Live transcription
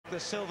the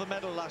silver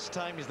medal last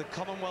time. He's the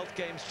Commonwealth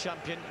Games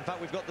champion. In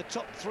fact, we've got the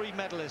top 3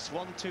 medalists,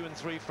 1, 2 and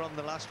 3 from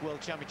the last World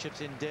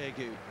Championships in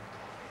Daegu.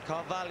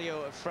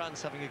 Carvalho of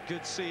France having a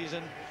good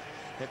season.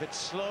 If it's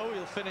slow,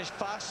 he'll finish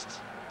fast.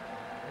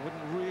 I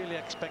wouldn't really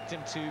expect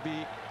him to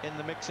be in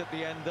the mix at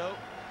the end, though.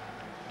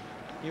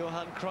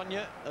 Johan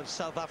Cronje of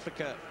South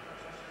Africa,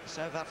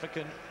 South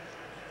African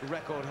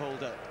record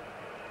holder.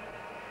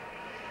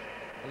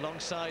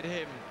 Alongside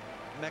him,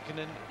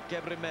 Mekanen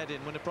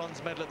Gebremedin won a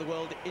bronze medal at the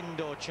World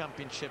Indoor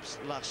Championships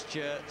last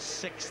year,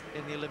 6th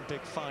in the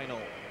Olympic final.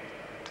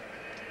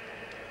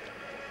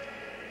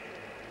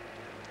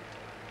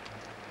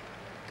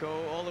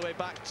 Go all the way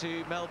back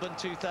to Melbourne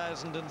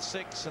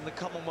 2006 and the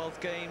Commonwealth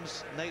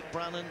Games. Nate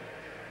Brannan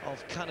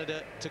of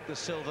Canada took the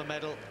silver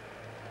medal.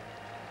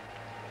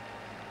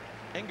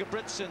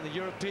 Ingebrigtsen, the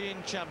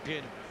European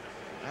champion,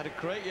 had a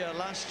great year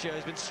last year.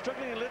 He's been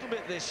struggling a little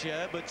bit this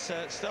year, but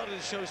started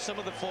to show some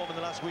of the form in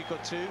the last week or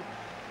two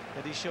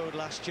that he showed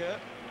last year.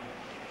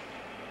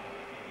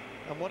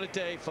 And what a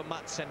day for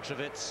Mats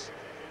Centrevits.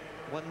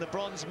 When the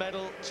bronze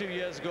medal 2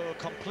 years ago, a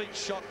complete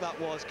shock that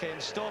was, came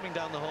storming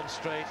down the home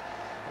straight.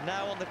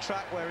 Now on the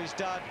track where his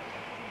dad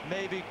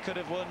maybe could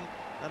have won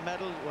a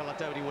medal. Well, I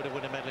doubt he would have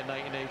won a medal in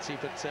 1980,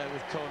 but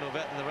with Koen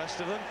Ovett and the rest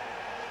of them.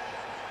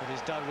 But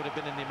his dad would have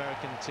been in the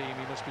American team.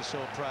 He must be so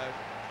proud.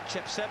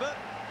 Chepseba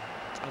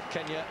of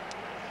Kenya.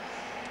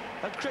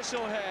 And Chris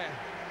O'Hare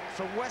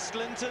from West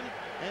Linton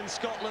in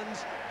Scotland.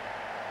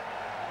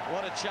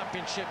 What a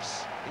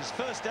championships. His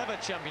first ever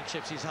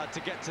championships he's had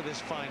to get to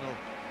this final.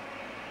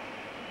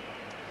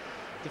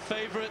 The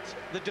favourite,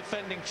 the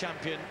defending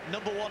champion,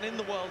 #1 in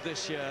the world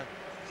this year,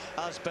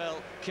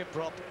 Asbel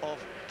Kiprop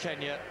of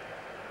Kenya.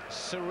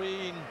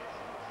 Serene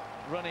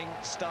running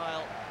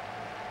style.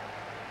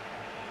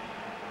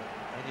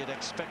 And you'd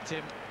expect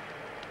him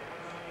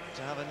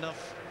to have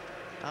enough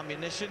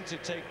ammunition to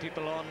take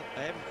people on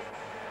him.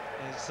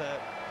 His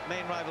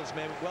main rivals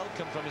may well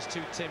come from his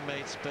 2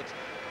 teammates, but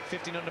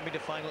 1500-metre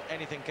final,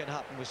 anything can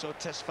happen. We saw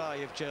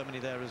Tesfaye of Germany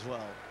there as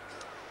well.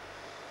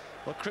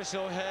 Well, Chris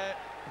O'Hare,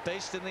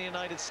 based in the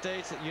United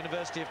States at the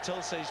University of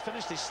Tulsa. He's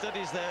finished his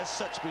studies there as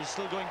such, but he's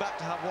still going back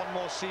to have 1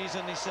 more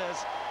season, he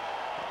says.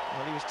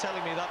 Well, he was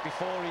telling me that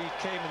before he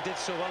came and did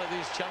so well at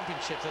these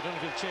championships. I don't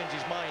know if he'll change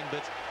his mind,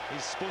 but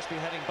he's supposed to be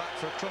heading back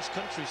for a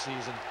cross-country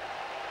season.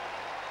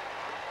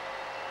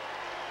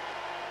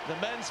 The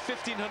men's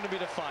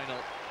 1500-metre final.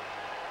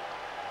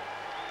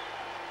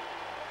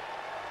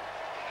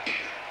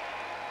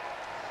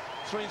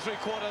 Three and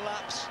 3/4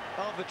 laps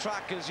of the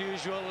track as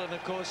usual, and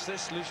of course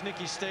this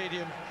Luzhniki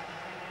Stadium,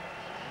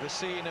 the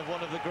scene of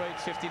one of the great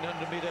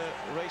 1500-metre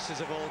races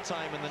of all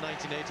time in the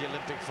 1980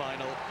 Olympic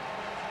final.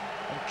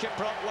 And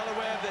Kiprop, well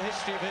aware of the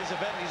history of his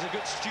event. He's a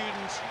good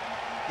student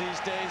these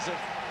days of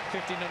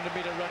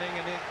 1500-metre running,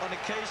 and on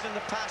occasion in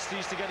the past he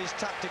used to get his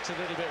tactics a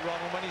little bit wrong.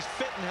 And when he's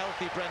fit and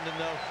healthy, Brendan,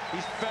 though,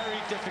 he's very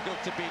difficult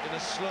to beat in a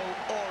slow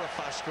or a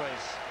fast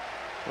race.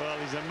 Well,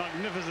 he's a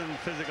magnificent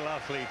physical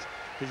athlete.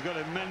 He's got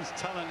immense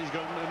talent, he's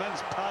got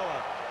immense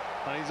power,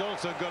 and he's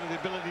also got the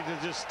ability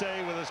to just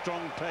stay with a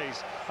strong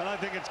pace. And I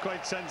think it's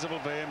quite sensible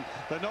for him.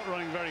 They're not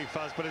running very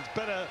fast, but it's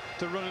better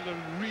to run at a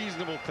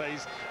reasonable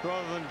pace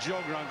rather than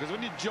jog around, because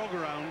when you jog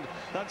around,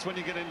 that's when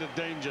you get into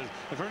dangers.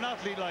 And for an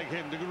athlete like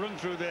him to run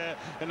through there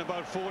in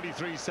about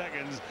 43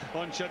 seconds,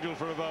 on schedule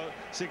for about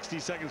 60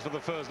 seconds for the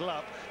first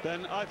lap,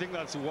 then I think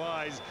that's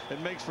wise. It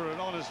makes for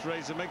an honest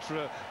race, it makes for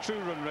a true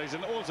run race,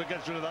 and also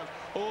gets rid of that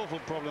awful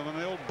problem when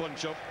they all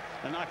bunch up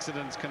and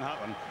accidents can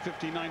happen.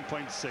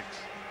 59.6.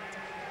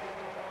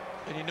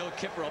 And you know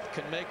Kiprop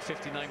can make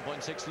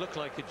 59.6 look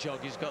like a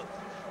jog. He's got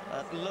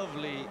that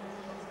lovely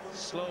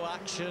slow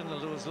action,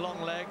 those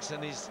long legs,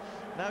 and he's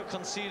now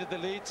conceded the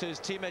lead to his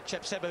teammate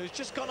Chepseba, who's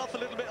just gone off a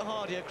little bit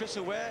hard here. Chris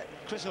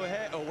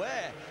O'Hare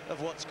aware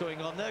of what's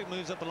going on there,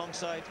 moves up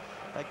alongside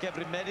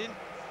Gebremedin.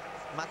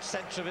 Mats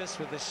Centrevits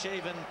with the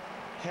shaven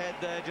head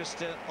there,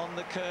 just on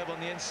the curb on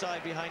the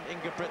inside behind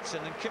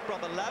Ingebrigtsen, and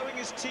Kiprop allowing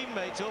his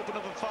teammate to open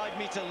up a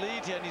 5-metre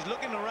lead here, and he's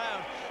looking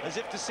around as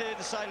if to say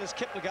to Silas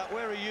Kiplagat,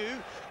 where are you?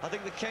 I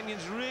think the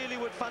Kenyans really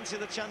would fancy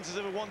the chances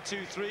of a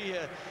 1-2-3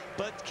 here,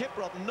 but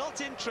Kiprop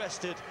not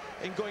interested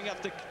in going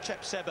after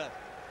Chepseba.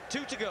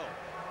 2 to go.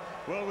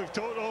 Well, we've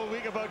talked all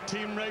week about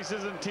team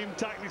races and team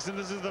tactics, and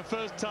this is the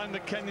first time the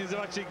Kenyans have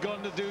actually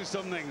gone to do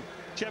something.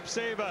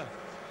 Chepseba,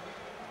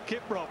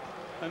 Kiprop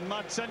and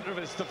Mats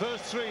Centrevits, the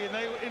first 3, and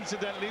they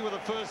incidentally were the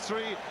first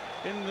 3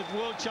 in the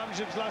World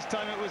Championships last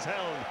time it was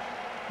held.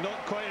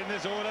 Not quite in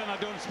this order, and I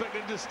don't expect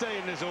it to stay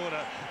in this order.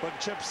 But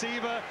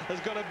Chepseba has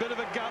got a bit of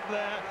a gap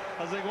there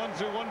as they went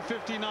through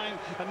 1:59,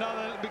 and now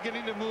they're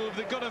beginning to move.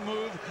 They've got to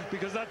move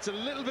because that's a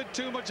little bit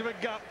too much of a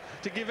gap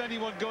to give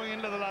anyone going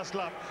into the last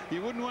lap.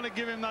 You wouldn't want to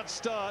give him that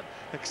start,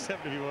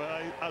 except if you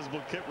were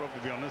Asbel Kiprop, to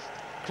be honest.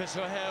 Chris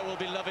O'Hare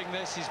will be loving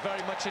this. He's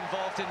very much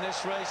involved in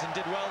this race and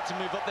did well to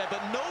move up there,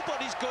 but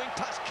nobody's going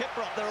past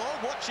Kiprop. They're all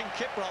watching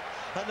Kiprop,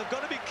 and they've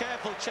got to be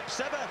careful.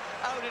 Chepseba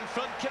out in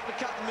front,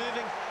 Kiplagat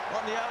moving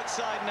on the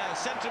outside now.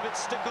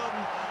 Centrevits stuck on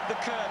the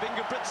curb.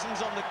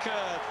 Ingebrigtsen's on the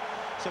curb.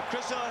 So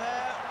Chris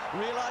O'Hare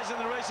realising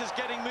the race is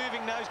getting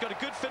moving now. He's got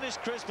a good finish,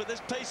 Chris, but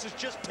this pace is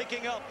just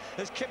picking up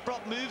as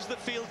Kiprop moves the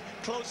field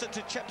closer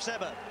to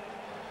Chepseba.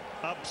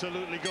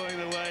 Absolutely going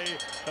the way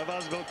of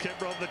Asbel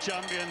Kiprop, the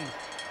champion,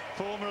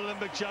 former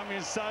Olympic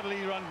champion. Sadly,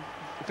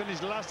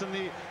 finished last in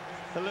the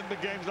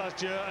Olympic Games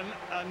last year,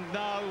 and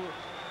now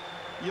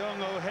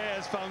young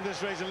O'Hare's found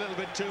this race a little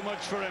bit too much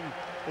for him.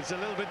 It's a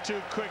little bit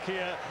too quick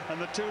here,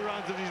 and the 2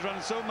 rounds that he's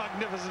run so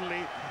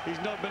magnificently, he's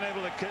not been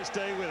able to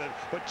stay with it.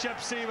 But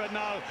Chepseba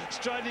now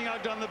striding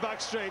out down the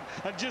back straight,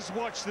 and just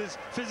watch this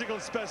physical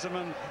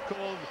specimen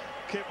called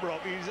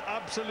Kiprop. He's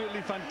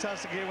absolutely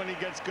fantastic here when he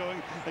gets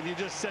going, and you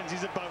just sense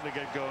he's about to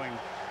get going.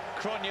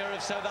 Cronje of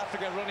South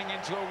Africa running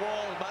into a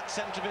wall. Matt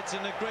Centrovitz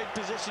in a great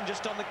position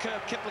just on the curve.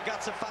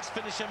 Kiplagat's a fast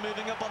finisher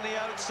moving up on the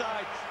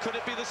outside. Could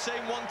it be the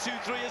same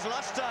 1-2-3 as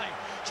last time?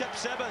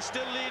 Chepseba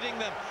still leading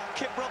them.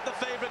 Kiprop, the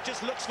favourite, just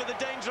looks for the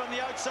danger on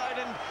the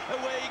outside, and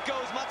away he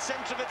goes. Matt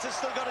Centrovitz has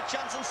still got a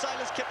chance on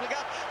Silas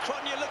Kiplagat.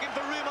 Cronje looking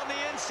for room on the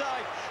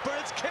inside,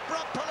 but it's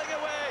Kiprop pulling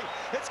away.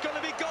 It's going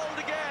to be gold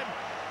again.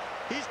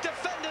 He's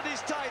defended his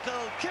title.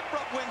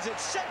 Kiprop wins it.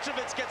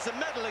 Centrovitz gets the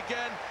medal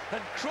again,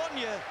 and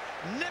Cronje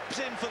nips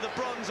in for the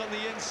bronze on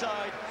the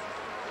inside.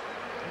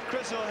 And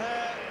Chris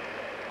O'Hare,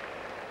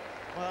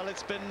 well,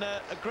 it's been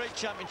a great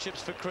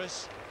championships for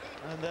Chris,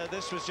 and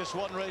this was just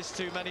one race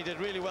too many. Did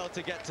really well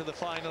to get to the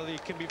final. He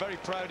can be very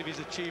proud of his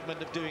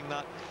achievement of doing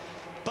that.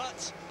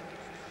 But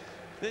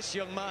this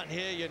young man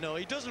here, you know,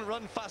 he doesn't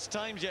run fast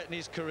times yet in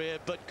his career,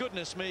 but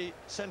goodness me,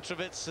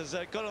 Centrovitz has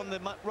got on the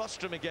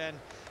rostrum again.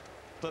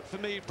 But for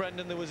me,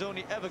 Brendan, there was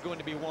only ever going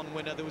to be one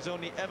winner. There was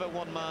only ever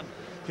one man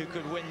who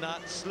could win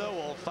that, slow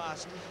or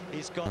fast.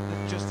 He's got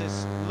just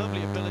this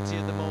lovely ability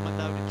at the moment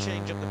now to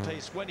change up the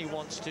pace when he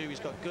wants to. He's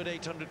got good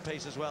 800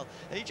 pace as well.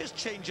 And he just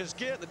changes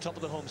gear at the top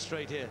of the home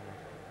straight here.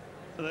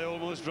 They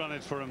almost run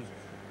it for him.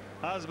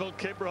 Asbel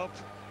Kiprop,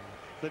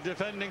 the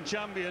defending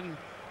champion,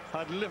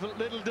 had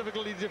little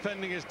difficulty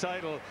defending his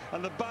title,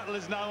 and the battle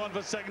is now on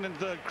for second and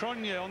third.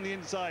 Cronje on the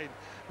inside,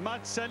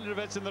 Matt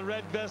Centrovitz in the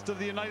red vest of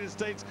the United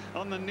States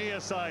on the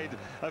near side.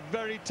 A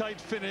very tight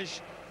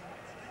finish,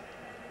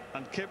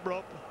 and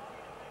Kiprop,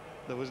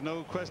 there was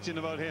no question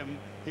about him.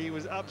 He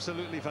was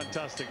absolutely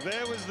fantastic.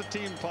 There was the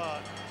team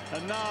part,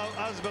 and now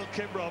Asbel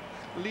Kiprop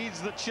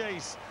leads the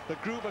chase. The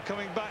group are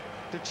coming back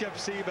to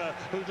Chepseba,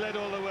 who's led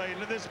all the way,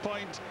 and at this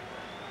point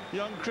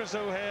young Chris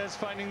O'Hare's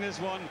finding this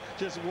one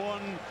just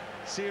one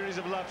series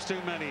of laps too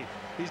many.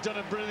 He's done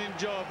a brilliant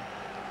job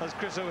as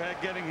Chris O'Hare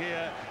getting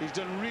here. He's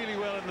done really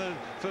well in the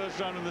first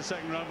round and the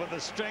second round, but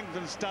the strength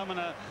and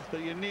stamina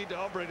that you need to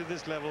operate at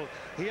this level,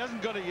 he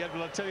hasn't got it yet,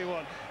 but I'll tell you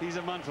what, he's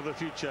a man for the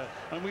future.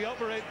 And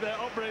they're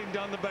operating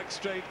down the back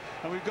straight,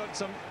 and we've got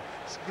some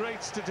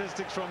great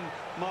statistics from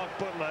Mark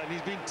Butler, and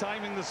he's been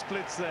timing the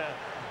splits there.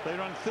 They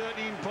run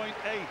 13.8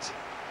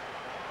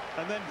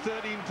 and then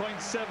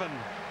 13.7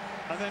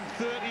 and then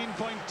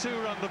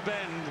 13.2 around the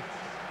bend.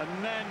 And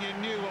then you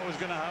knew what was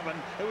going to happen.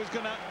 It was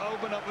going to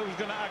open up, it was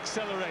going to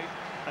accelerate.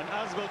 And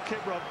Asbel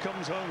Kiprop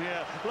comes home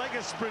here like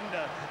a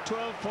sprinter.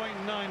 12.9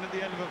 at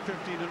the end of a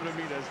 1,500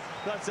 meters.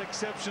 That's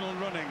exceptional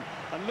running.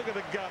 And look at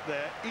the gap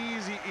there.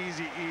 Easy,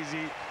 easy,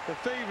 easy. The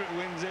favorite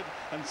wins it,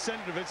 and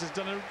Centrovitz has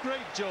done a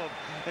great job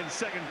in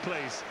second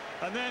place.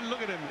 And then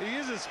look at him. He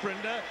is a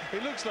sprinter. He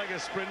looks like a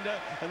sprinter.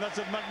 And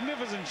that's a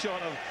magnificent shot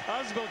of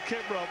Asbel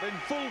Kiprop in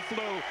full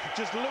flow,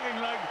 just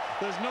looking like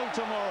there's no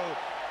tomorrow.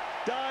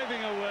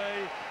 Diving away,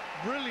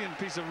 brilliant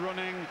piece of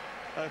running,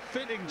 a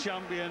fitting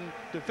champion,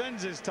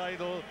 defends his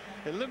title,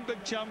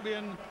 Olympic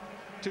champion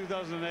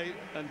 2008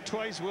 and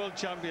twice world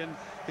champion.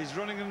 He's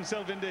running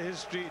himself into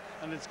history,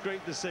 and it's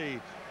great to see.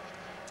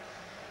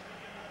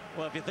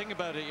 Well, if you think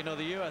about it, you know,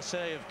 the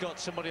USA have got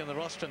somebody on the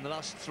roster in the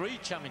last 3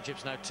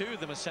 championships now. 2 of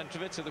them are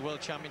Centrovitz at the World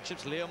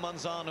Championships, Leo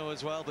Manzano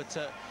as well, but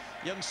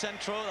young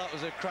Centro, that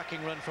was a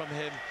cracking run from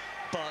him,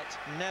 but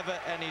never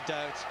any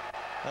doubt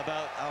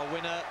about our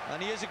winner,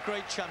 and he is a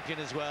great champion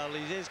as well.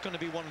 He is going to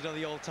be one of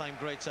the all-time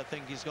greats. I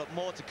think he's got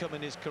more to come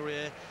in his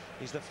career.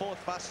 He's the 4th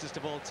fastest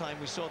of all time.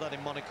 We saw that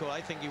in Monaco. I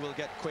think he will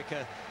get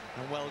quicker,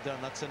 and well done.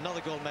 That's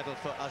another gold medal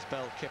for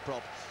Asbel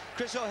Kiprop.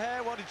 Chris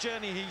O'Hare, what a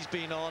journey he's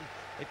been on.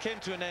 It came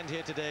to an end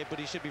here today, but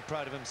he should be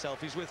proud of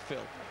himself. He's with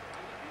Phil.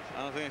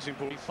 And I think it's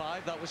important.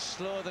 That was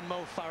slower than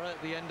Mo Farah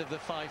at the end of the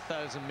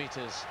 5,000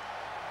 meters.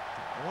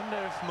 I wonder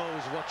if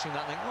Mo's watching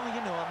that and thinking, oh,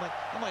 you know,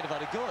 I might have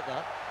had a go at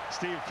that.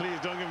 Steve, please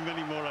don't give him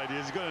any more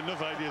ideas. He's got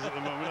enough ideas at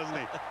the moment, hasn't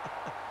he?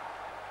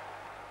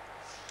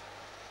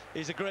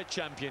 He's a great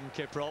champion,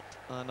 Kiprop,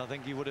 and I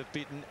think he would have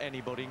beaten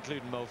anybody,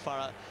 including Mo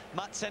Farah.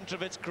 Matt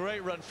Centrovitz,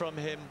 great run from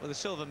him with a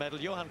silver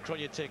medal. Johan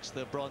Cronje takes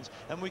the bronze,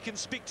 and we can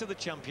speak to the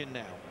champion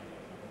now.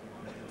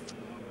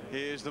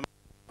 Here's the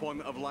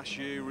appointment of last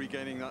year,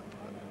 regaining that,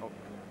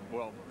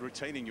 well,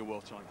 retaining your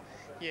world title.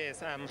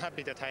 Yes, I'm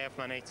happy that I have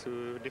managed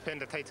to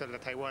defend the title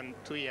that I won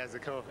 2 years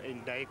ago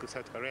in Daegu,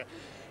 South Korea.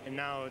 And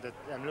now that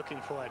I'm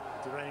looking forward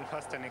to running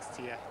faster next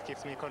year, it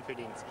gives me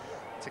confidence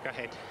to go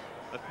ahead.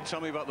 Tell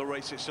me about the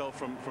race itself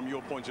from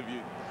your point of view.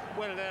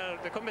 Well,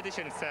 the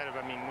competition itself,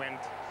 I mean, went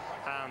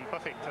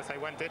perfect as I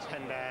wanted,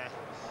 and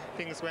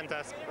things went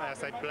as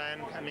I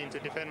planned. I mean, to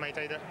defend my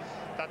title,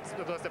 that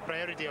was the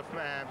priority of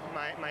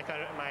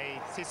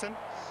my season,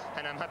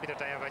 and I'm happy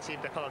that I have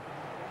achieved the goal.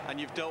 And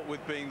you've dealt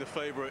with being the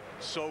favourite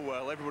so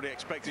well. Everybody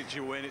expected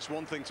you to win. It's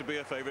one thing to be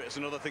a favourite, it's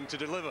another thing to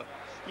deliver.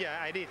 Yeah,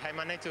 I did.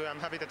 I'm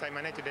happy that I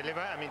managed to deliver.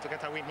 I mean, to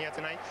get a win here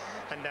tonight,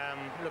 and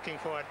looking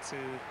forward to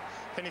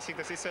finishing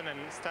the season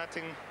and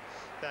starting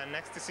the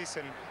next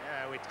season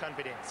with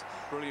confidence.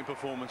 Brilliant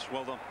performance.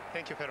 Well done.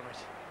 Thank you very much.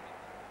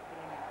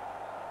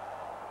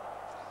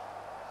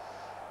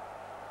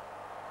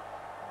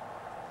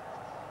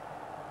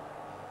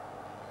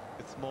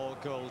 With more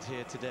gold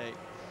here today.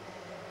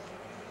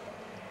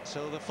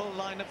 So the full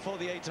lineup for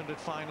the 800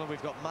 final: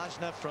 we've got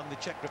Majna from the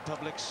Czech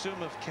Republic,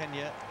 Sum of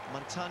Kenya,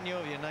 Montano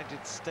of the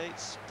United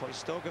States,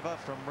 Poistogova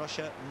from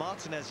Russia,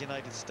 Martinez,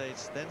 United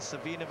States, then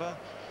Savinova,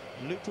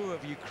 Lupu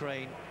of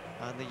Ukraine,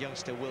 and the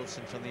youngster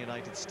Wilson from the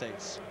United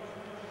States.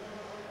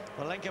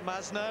 Well, Lenka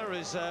Majna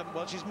is,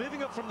 well, she's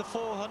moving up from the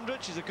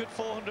 400. She's a good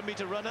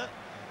 400-meter runner,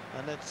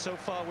 and so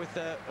far with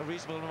a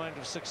reasonable amount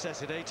of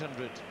success at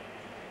 800.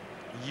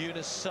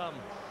 Eunice Sum,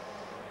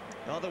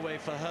 the other way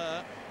for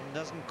her,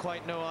 doesn't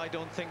quite know, I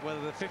don't think, whether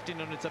the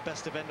 1500's her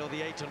best event or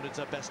the 800's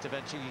her best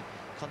event. She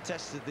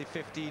contested the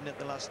 15 at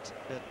the last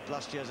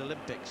year's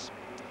Olympics.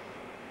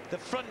 The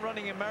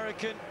front-running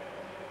American,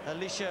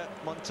 Alicia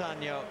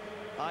Montano,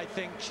 I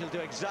think she'll do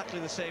exactly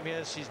the same here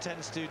as she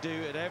tends to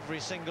do at every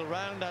single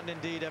round, and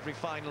indeed every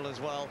final as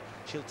well.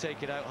 She'll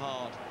take it out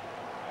hard.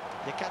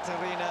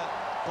 Yekaterina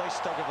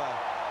Poistogova,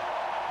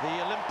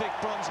 the Olympic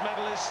bronze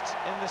medalist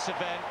in this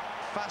event,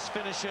 fast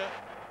finisher.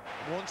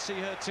 Won't see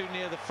her too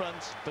near the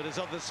front, but as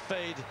others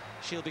fade,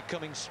 she'll be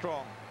coming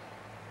strong.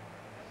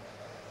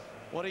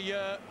 What a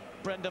year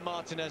Brenda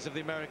Martinez of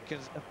the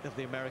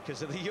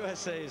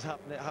USA is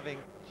having.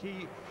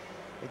 She,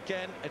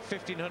 again, at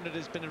 1500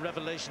 has been a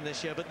revelation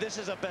this year, but this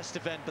is her best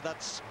event, but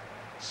that's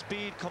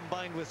speed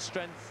combined with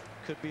strength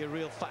could be a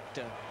real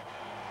factor.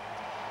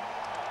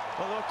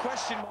 Well, there are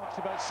question marks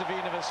about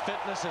Savinova's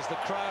fitness as the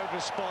crowd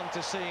respond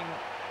to seeing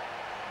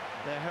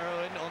their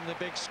heroine on the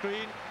big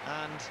screen,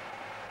 and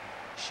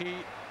she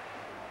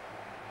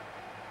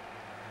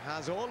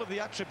has all of the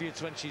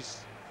attributes when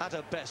she's at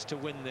her best to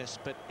win this,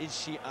 but is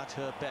she at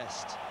her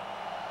best?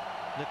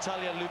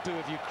 Natalia Lupu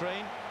of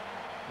Ukraine,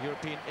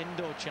 European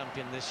indoor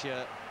champion this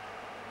year,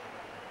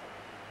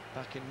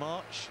 back in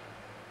March.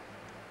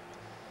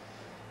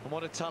 And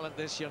what a talent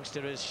this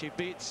youngster is. She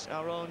beats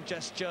our own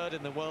Jess Judd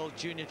in the World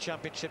Junior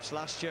Championships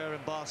last year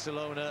in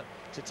Barcelona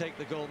to take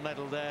the gold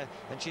medal there,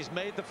 and she's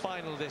made the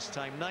final this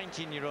time.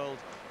 19-year-old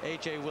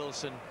AJ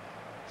Wilson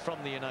from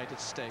the United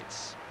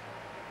States.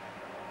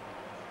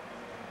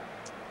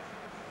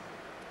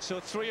 So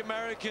three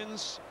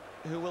Americans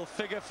who will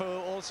figure for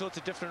all sorts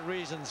of different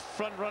reasons.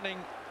 Front-running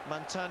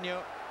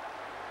Montano,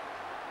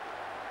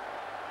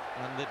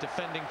 and the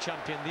defending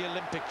champion, the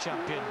Olympic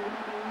champion,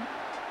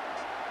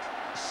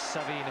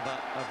 Savinova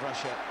of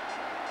Russia.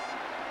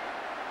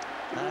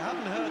 I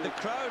haven't heard the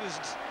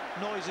crowd's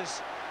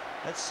noises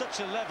at such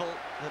a level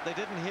that they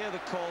didn't hear the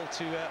call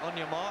to on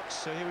your marks.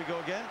 So here we go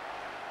again.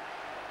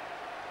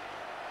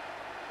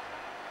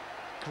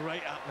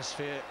 Great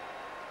atmosphere.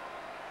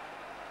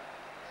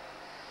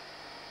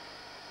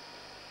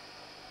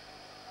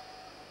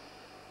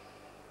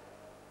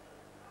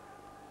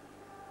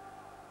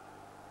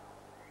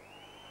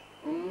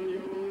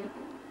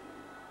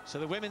 So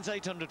the women's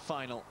 800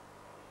 final.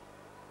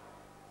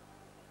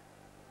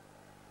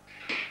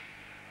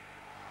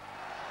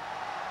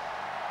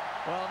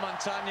 Well,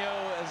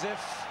 Montano, as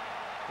if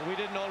we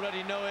didn't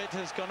already know it,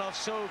 has gone off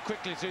so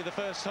quickly through the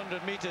first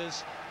 100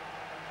 meters.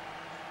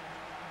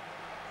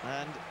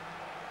 And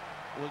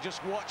we'll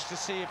just watch to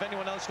see if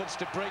anyone else wants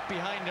to break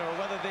behind her or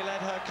whether they let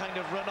her kind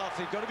of run off.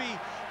 They've got to be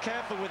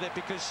careful with it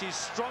because she's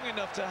strong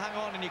enough to hang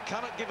on, and you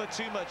cannot give her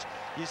too much.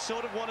 You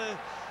sort of want to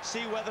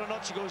see whether or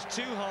not she goes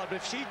too hard. But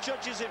if she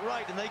judges it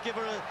right and they give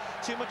her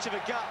too much of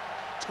a gap,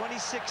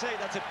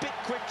 26.8, that's a bit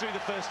quick through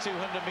the first 200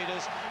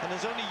 meters. And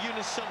there's only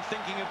Eunice Sum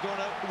thinking of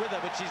going out with her,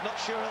 but she's not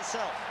sure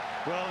herself.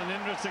 Well, an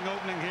interesting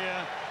opening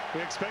here.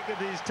 We expected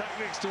these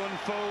tactics to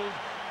unfold,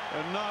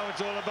 and now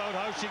it's all about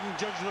how she can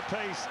judge the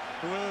pace,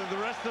 whether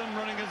the rest of them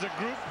running as a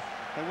group,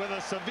 and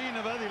whether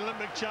Savinova, the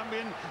Olympic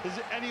champion, is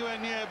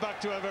anywhere near back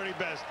to her very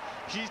best.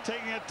 She's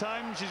taking her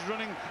time, she's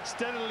running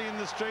steadily in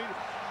the straight.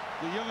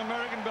 The young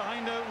American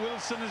behind her,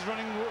 Wilson, is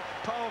running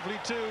powerfully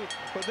too,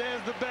 but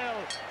there's the bell,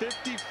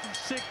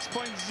 56.06.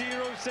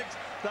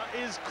 That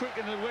is quick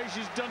in the way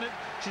she's done it.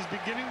 She's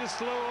beginning to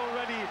slow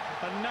already,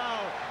 and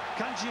now,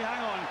 can she hang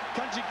on?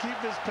 Can she keep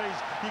this pace?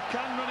 You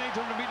can run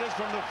 800 meters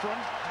from the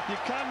front. You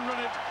can run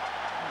it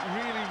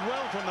really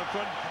well from the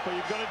front, but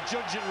you've got to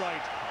judge it right.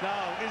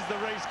 Now, is the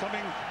race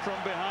coming from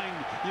behind?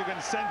 You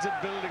can sense it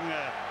building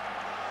there.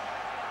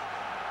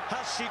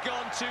 Has she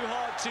gone too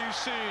hard too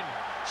soon?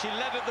 She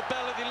led at the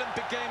bell at the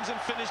Olympic Games and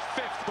finished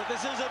 5th, but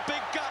this is a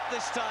big gap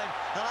this time,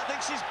 and I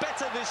think she's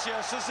better this year.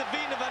 So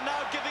Savinova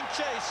now giving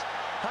chase.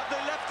 Have they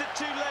left it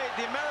too late?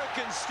 The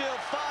Americans still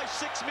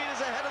 5-6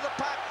 meters ahead of the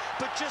pack,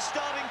 but just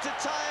starting to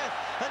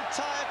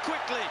tire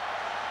quickly.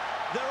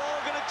 They're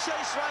all going to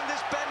chase around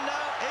this bend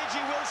now. A.G.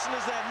 Wilson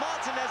is there,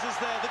 Martinez is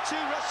there, the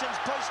two Russians,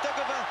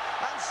 Postogova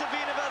and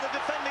Savinova, the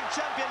defending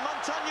champion.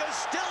 Montano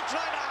still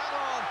trying to hang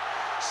on.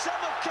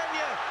 Some of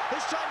Kenya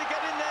is trying to get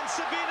in there, and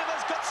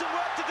Savinova's got some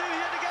work to do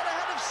here to get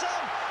ahead of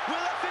Some. Will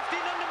that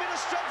 1500-meter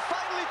strength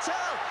finally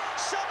tell?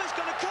 Some is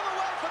going to come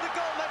away for the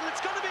gold medal.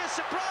 It's going to be a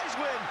surprise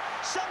win.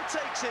 Some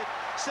takes it.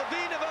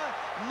 Savinova,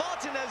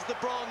 Martinez the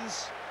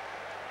bronze.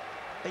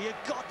 You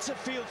got to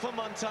feel for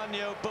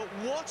Montano, but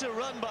what a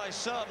run by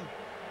Some.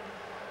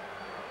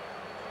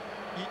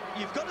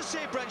 You've got to say,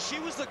 Brent, she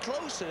was the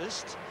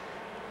closest,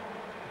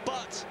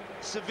 but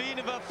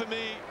Savinova, for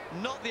me,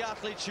 not the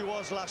athlete she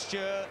was last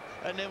year.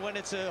 And then when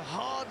it's a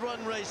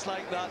hard-run race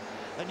like that,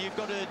 and you've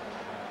got to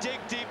dig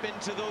deep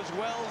into those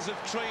wells of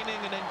training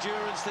and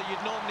endurance that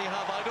you'd normally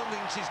have, I don't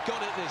think she's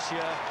got it this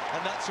year,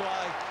 and that's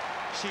why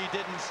she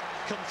didn't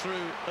come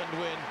through and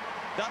win.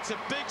 That's a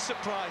big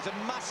surprise, a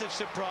massive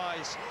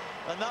surprise,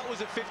 and that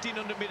was a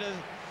 1500-meter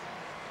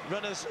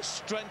runner's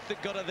strength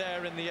that got her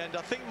there in the end.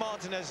 I think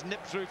Martinez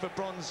nipped through for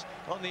bronze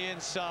on the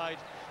inside.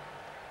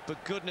 But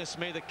goodness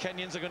me, the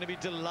Kenyans are going to be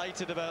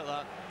delighted about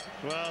that.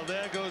 Well,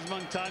 there goes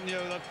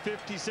Montano, that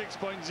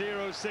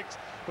 56.06,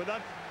 but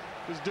that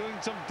was doing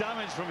some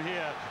damage from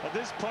here. At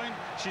this point,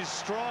 she's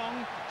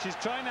strong, she's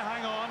trying to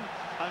hang on,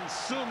 and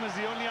Some is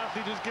the only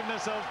athlete who's given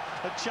herself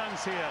a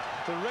chance here.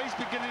 The race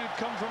beginning to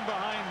come from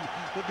behind,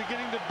 they're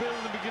beginning to build,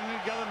 they're beginning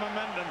to gather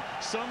momentum.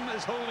 Some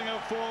is holding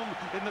her form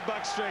in the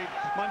back straight.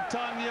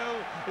 Montano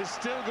is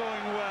still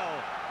going well,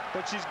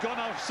 but she's gone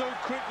off so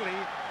quickly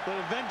that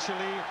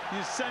eventually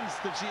you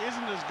sense that she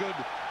isn't as good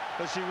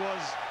as she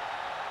was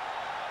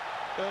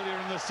earlier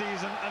in the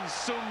season. And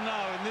Some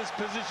now in this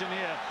position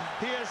here.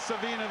 Here's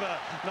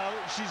Savinova. Now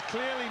she's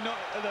clearly not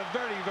at her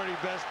very, very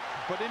best,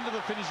 but into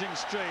the finishing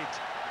straight.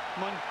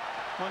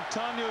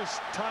 Montano's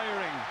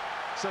tiring.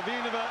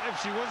 Savinova, if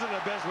she was at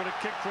her best, would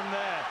have kicked from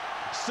there.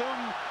 Some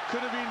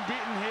could have been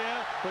beaten here,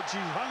 but she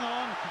hung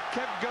on,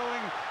 kept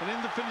going, and in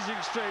the finishing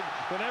straight,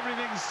 when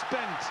everything's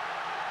spent,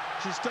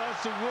 she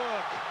starts to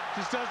work,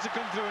 she starts to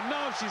come through, and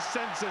now she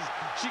senses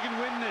she can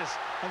win this,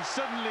 and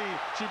suddenly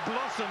she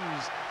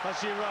blossoms as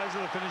she arrives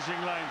at the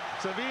finishing line.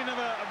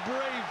 Savinova, a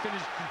brave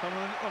finish, and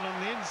on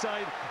the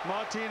inside,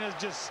 Martinez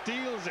just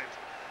steals it.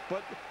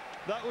 But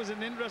that was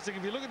an interesting,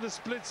 if you look at the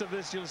splits of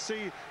this, you'll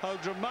see how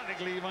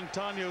dramatically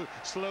Montano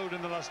slowed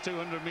in the last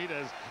 200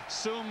 meters.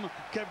 Some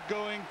kept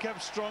going,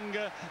 kept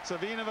stronger.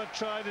 Savinova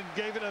tried and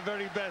gave it her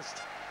very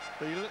best.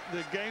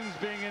 The games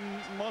being in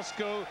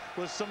Moscow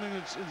was something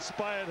that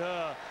inspired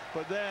her,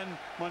 but then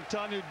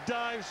Montano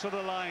dives for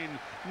the line,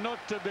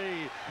 not to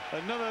be.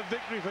 Another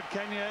victory for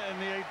Kenya in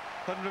the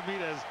 800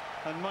 meters,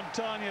 and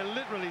Montano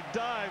literally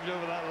dived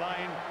over that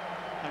line,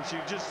 and she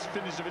just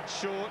finished a bit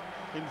short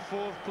in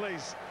 4th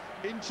place,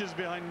 inches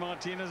behind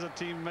Martinez, a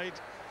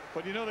teammate.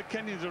 But you know the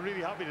Kenyans are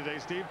really happy today,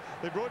 Steve.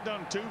 They brought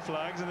down 2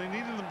 flags, and they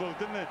needed them both,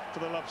 didn't they, for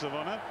the laps of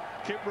honour?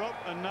 Kiprop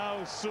and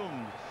now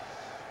Some.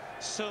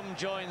 Some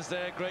joins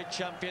their great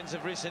champions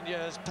of recent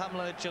years,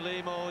 Pamela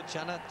Jalimo,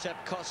 Janet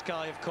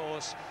Chepkoskai, of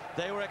course.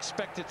 They were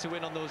expected to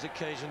win on those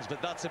occasions,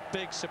 but that's a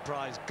big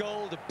surprise.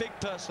 Gold, a big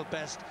personal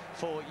best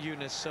for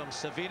Eunice Some.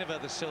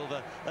 Savinova the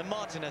silver, and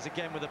Martinez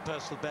again with a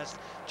personal best,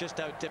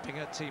 just out dipping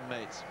her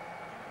teammates.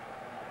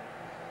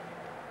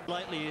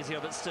 Slightly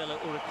easier, but still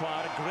it will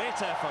require a great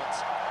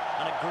effort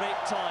and a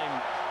great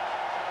time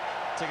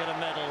to get a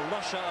medal.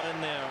 Russia are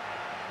in there.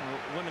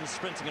 Women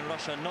sprinting in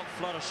Russia not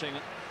flourishing.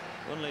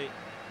 Only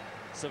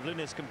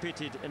Savlinis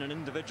competed in an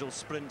individual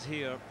sprint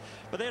here.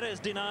 But there is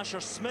Dean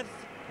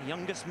Asher-Smith,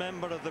 youngest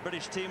member of the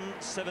British team,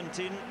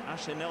 17.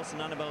 Ashley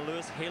Nelson, Annabel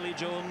Lewis, Hayley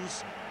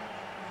Jones.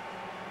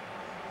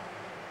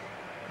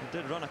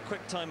 They did run a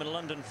quick time in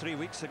London 3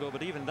 weeks ago,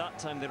 but even that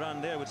time they ran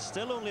there would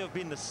still only have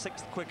been the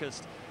 6th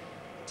quickest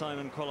time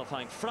in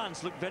qualifying.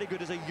 France looked very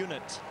good as a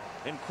unit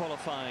in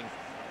qualifying.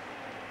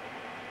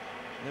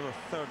 They were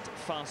 3rd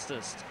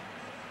fastest.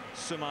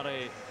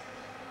 Soumare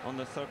on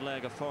the 3rd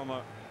leg, a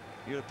former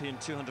European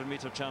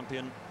 200-meter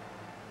champion.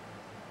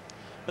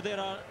 But there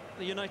are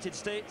the United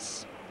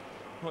States.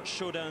 What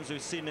showdowns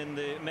we've seen in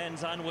the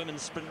men's and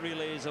women's sprint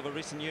relays over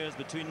recent years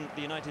between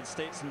the United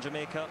States and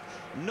Jamaica.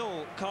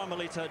 No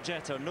Carmelita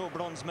Jeter, no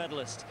bronze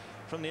medalist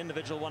from the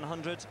individual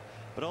 100,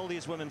 but all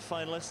these women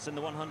finalists in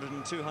the 100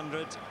 and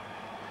 200.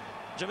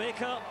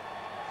 Jamaica,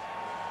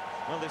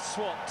 well, they've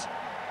swapped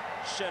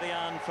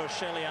Sherry-Ann for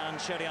Shelly-Ann.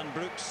 Sherry-Ann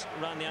Brooks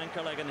ran the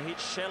anchor leg in the heat.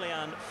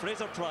 Shelly-Ann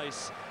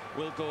Fraser-Price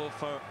will go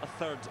for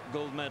a 3rd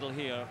gold medal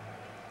here.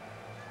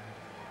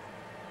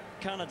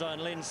 Canada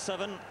in lane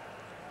 7,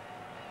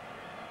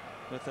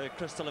 with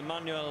Crystal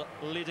Emmanuel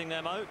leading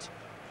them out.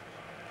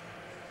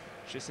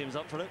 She seems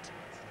up for it.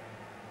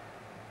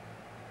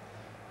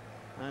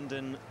 And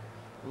in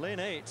lane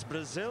 8,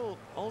 Brazil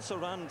also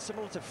ran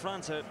similar to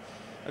France.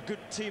 a good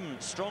team,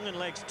 strong in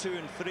legs 2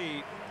 and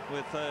 3,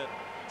 with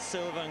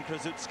Silva and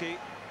Krasucki,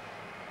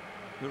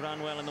 who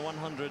ran well in the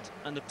 100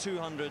 and the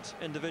 200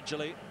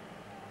 individually.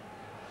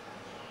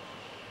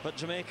 But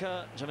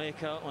Jamaica,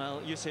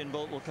 well, Usain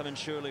Bolt will come in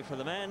surely for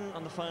the men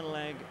on the final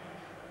leg.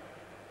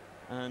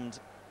 And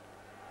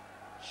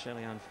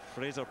Shelly-Ann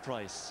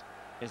Fraser-Pryce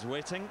is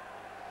waiting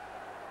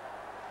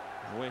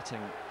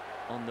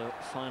on the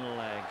final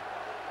leg.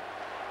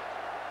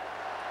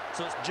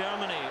 So it's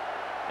Germany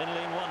in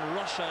lane 1,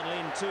 Russia in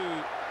lane 2.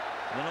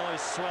 The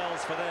noise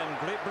swells for them.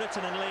 Great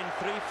Britain in lane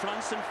 3,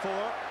 France in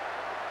 4.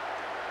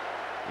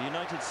 The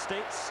United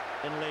States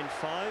in lane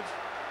 5.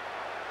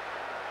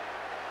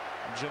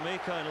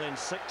 Jamaica in lane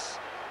 6.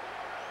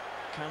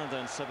 Canada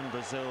in 7,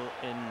 Brazil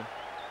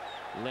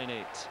in lane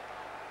 8.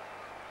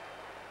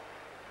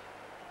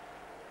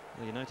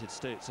 The United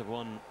States have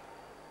won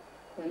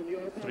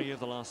 3 of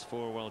the last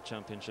 4 World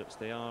Championships.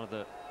 They are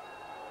the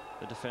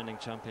defending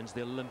champions,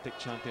 the Olympic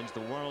champions,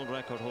 the world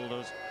record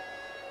holders.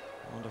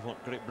 I wonder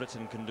what Great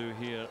Britain can do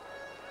here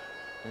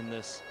in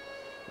this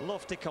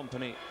lofty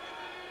company.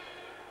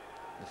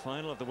 The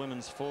final of the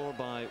women's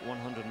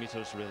 4x100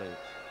 meters relay.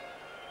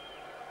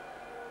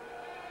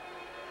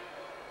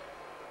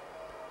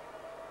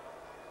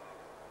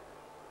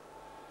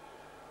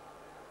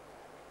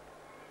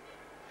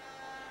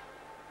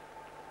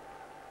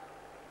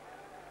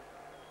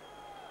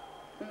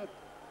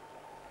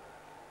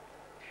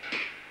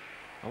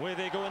 Away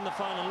they go in the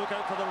final. Look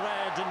out for the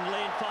red in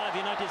lane 5,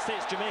 United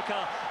States.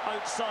 Jamaica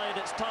outside.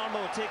 It's Tarmo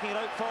taking it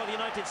out for the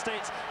United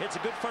States. It's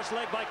a good first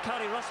leg by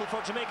Carrie Russell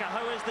for Jamaica.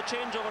 How is the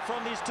changeover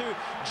from these two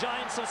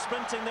giants of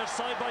sprinting? They're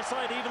side by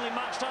side, evenly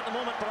matched at the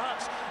moment.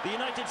 Perhaps the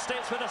United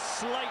States with a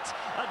slight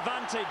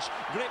advantage.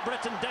 Great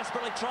Britain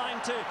desperately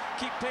trying to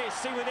keep pace,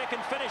 see where they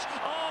can finish.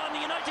 Oh, and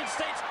the United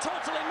States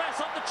totally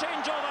mess up the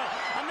changeover.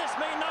 And this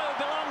may now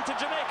belong to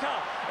Jamaica.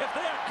 If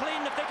they are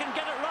clean, if they can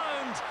get it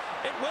round,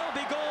 it will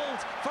be gold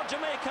for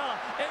Jamaica.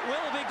 It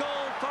will be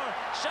gold for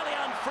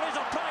Shelly-Ann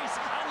Fraser-Pryce.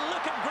 And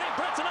look at Great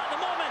Britain at the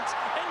moment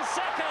in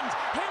second.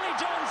 Haley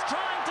Jones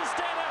trying to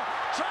stay there,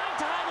 trying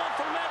to hang on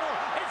for medal.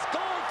 It's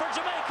gold for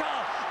Jamaica,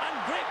 and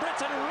Great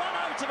Britain run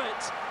out of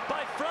it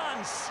by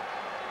France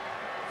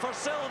for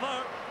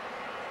silver.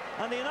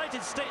 And the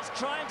United States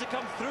trying to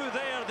come through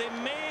there. They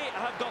may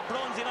have got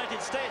bronze,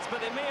 United States,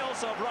 but they may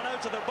also have run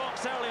out of their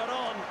box earlier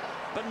on.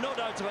 But no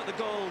doubt about the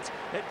gold.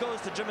 It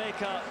goes to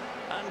Jamaica,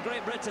 and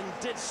Great Britain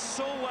did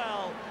so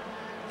well.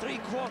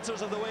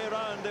 3/4 of the way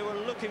around, they were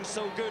looking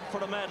so good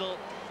for a medal,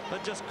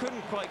 but just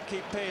couldn't quite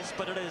keep pace.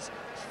 But it is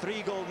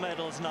 3 gold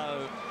medals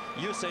now.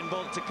 Usain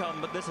Bolt to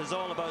come, but this is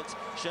all about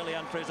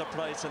Shelly-Ann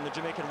Fraser-Pryce and the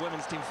Jamaican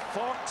women's team.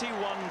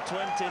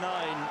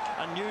 41-29,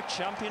 a new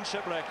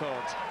championship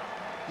record.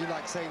 You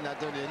like saying that,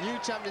 don't you? A new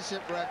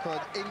championship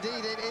record.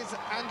 Indeed it is,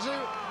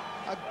 Andrew.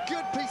 A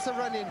good piece of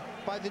running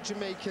by the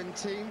Jamaican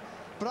team.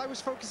 But I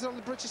was focusing on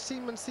the British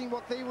team and seeing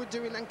what they were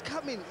doing, and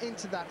coming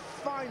into that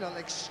final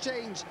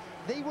exchange,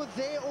 they were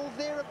there or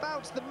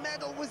thereabouts. The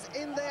medal was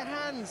in their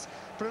hands.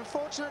 But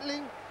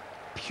unfortunately,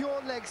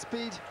 pure leg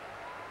speed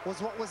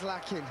was what was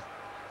lacking,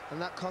 and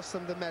that cost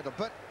them the medal.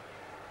 But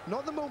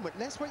not the moment.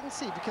 Let's wait and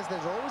see, because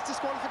there's always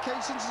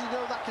disqualifications. You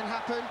know that can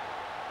happen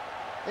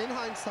in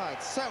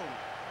hindsight. So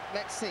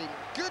let's see.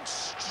 Good,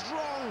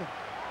 strong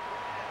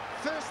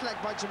first leg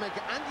by Jamaica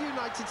and the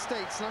United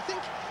States. And I think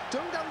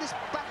going down this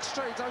back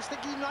straight, I was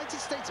thinking the United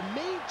States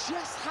may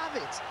just have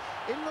it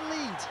in the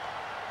lead.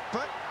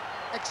 But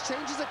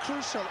exchanges are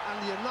crucial,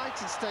 and the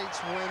United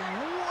States went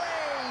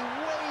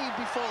way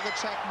before the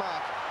check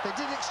mark. They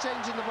did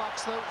exchange in the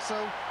box though, so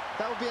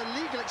that would be a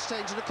legal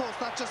exchange, and of course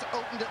that just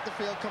opened up the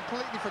field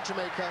completely for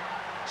Jamaica.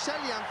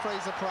 Shelly-Ann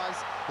Fraser-Pryce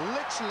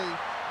literally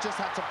just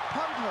had to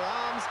pump her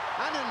arms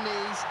and her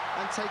knees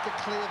and take a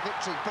clear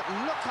victory. But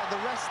look how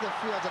the rest of the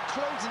field are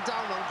closing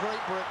down on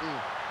Great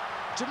Britain.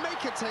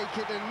 Jamaica take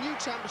it, a new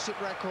championship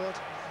record.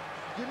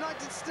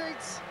 United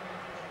States,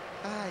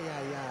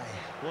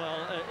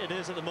 Well, it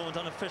is at the moment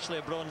unofficially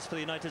a bronze for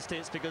the United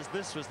States, because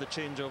this was the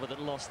changeover that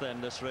lost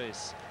them this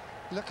race.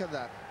 Look at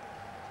that.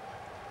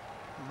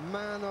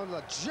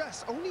 Manola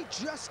only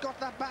just got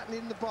that baton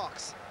in the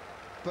box.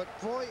 But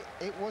boy,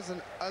 it was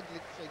an ugly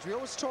change. We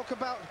always talk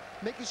about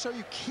making sure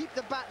you keep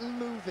the baton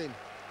moving.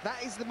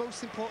 That is the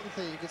most important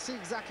thing. You can see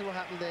exactly what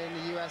happened there in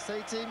the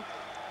USA team.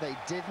 They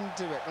didn't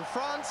do it. And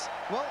France,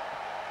 well,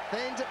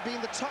 they end up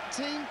being the top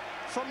team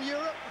from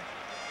Europe.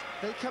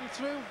 They come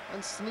through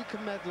and sneak a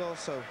medal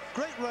also.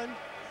 Great run,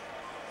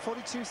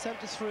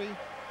 42.73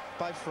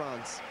 by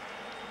France.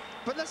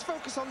 But let's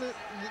focus on the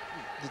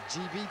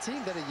GB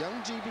team. They're a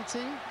young GB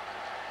team.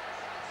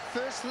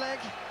 First leg,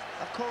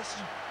 of course,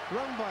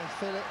 run by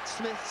Philip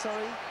Smith,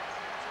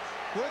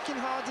 working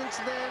hard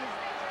into them,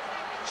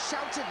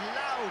 shouted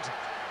loud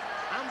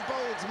and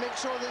bold to make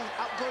sure the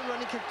outgoing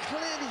running could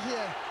clearly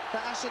hear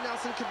that Ashley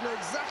Nelson could know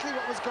exactly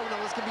what was going on.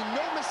 There's going to be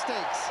no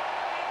mistakes.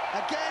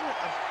 Again,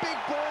 a big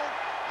ball,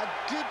 a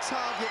good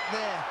target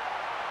there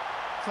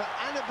for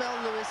Annabelle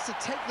Lewis to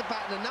take the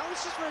baton. And now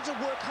it's just for her to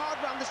work hard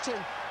around this turn,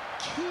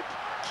 keep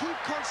keep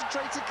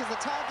concentrated because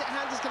the target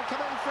hand is going to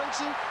come out in front of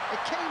you.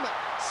 It came up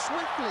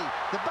swiftly.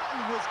 The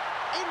baton was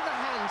in the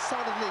hand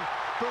solidly.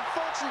 But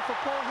unfortunately for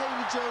poor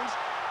Hayley Jones,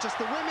 just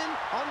the women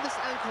on this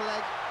ankle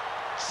leg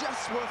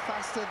just were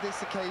faster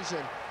this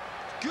occasion.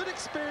 Good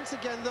experience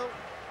again, though.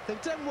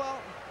 They've done well.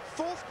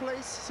 4th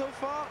place so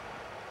far.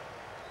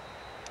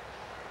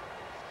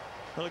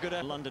 Well, a good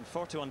London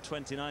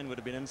 41.29 would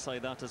have been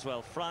inside that as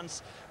well.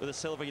 France with a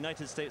silver,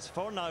 United States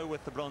for now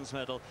with the bronze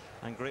medal,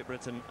 and Great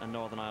Britain and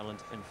Northern Ireland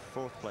in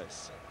 4th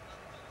place.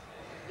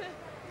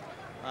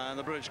 And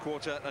the British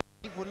quartet.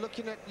 We're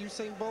looking at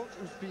Usain Bolt,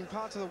 who's been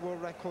part of the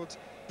world record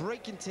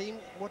breaking team.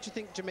 What do you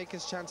think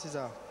Jamaica's chances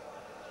are?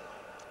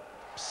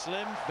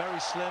 Slim, very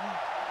slim,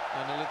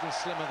 and a little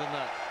slimmer than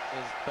that.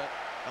 But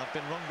I've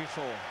been wrong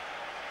before.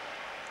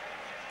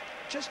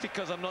 Just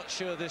because I'm not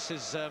sure this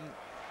is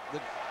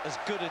as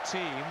good a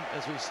team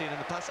as we've seen in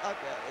the past.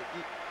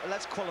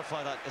 Let's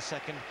qualify that a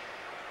second.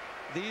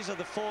 These are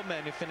the 4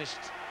 men who finished,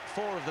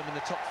 4 of them in the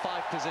top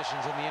 5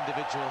 positions in the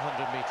individual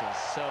 100 meters.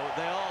 So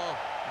they are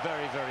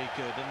very, very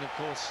good. And of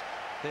course,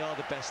 they are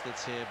the best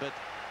that's here. But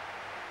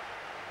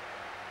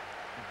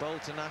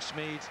Bolt and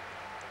Ashmead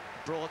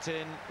brought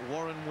in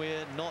Warren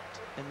Weir, not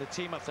in the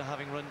team after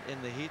having run in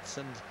the heats,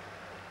 and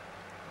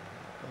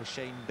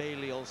Shane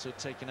Bailey also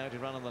taken out. He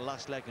ran on the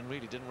last leg and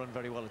really didn't run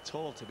very well at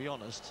all, to be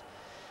honest.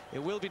 It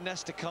will be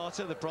Nesta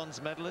Carter, the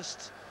bronze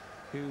medalist,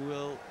 who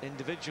will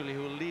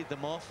lead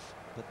them off,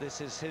 but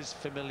this is his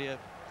familiar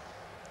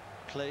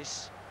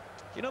place.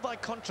 You know, by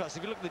contrast,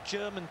 if you look at the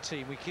German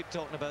team, we keep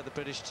talking about the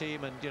British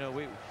team, and you know,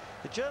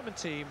 the German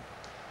team,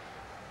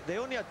 they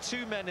only had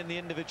 2 men in the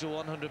individual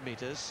 100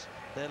 meters.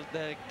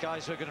 They're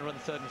guys who are going to run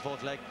 3rd and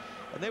 4th leg,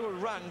 and they were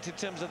ranked in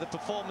terms of the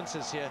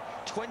performances here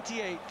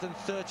 28th and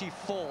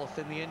 34th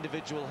in the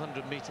individual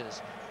 100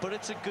 meters. But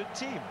it's a good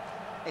team.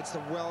 It's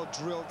a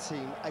well-drilled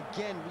team.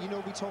 Again, you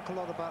know, we talk a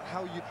lot about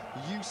how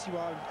used you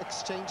are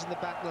exchanging the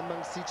baton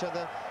amongst each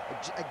other.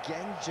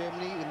 Again,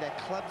 Germany, in their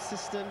club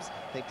systems,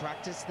 they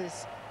practice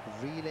this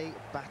relay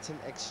baton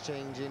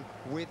exchanging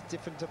with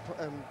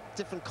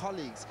different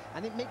colleagues,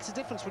 and it makes a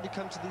difference when you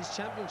come to these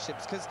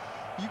championships, because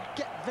you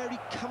get very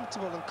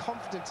comfortable and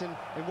confident in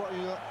what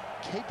you're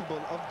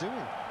capable of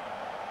doing.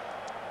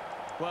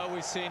 Well,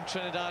 we've seen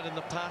Trinidad in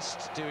the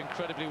past do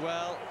incredibly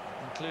well,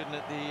 including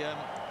at the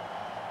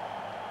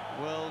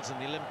Worlds and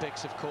the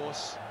Olympics, of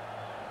course,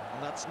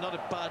 and that's not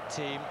a bad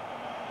team.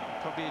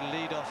 Probably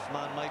lead-off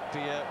man might be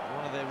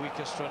one of their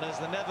weakest runners.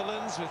 The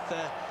Netherlands with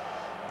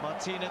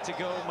Martina to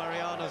go.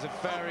 Mariano's a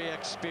very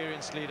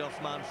experienced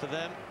lead-off man for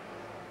them.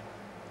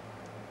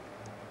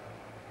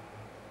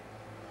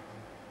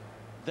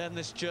 Then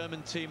this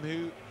German team,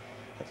 who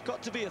have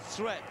got to be a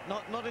threat,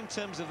 not in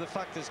terms of the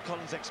fact, as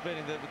Colin's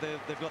explaining, that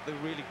they've got the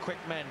really quick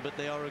men, but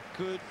they are a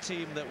good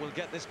team that will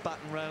get this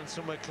baton round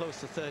somewhere close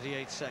to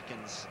 38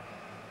 seconds.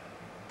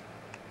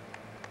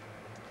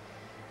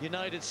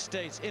 United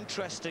States,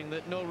 interesting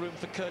that no room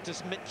for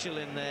Curtis Mitchell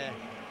in there,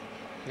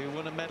 who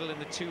won a medal in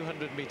the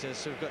 200 meters.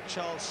 So we've got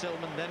Charles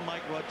Silman, then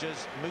Mike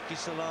Rogers, Muki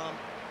Salam,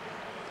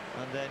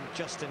 and then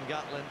Justin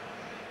Gatlin.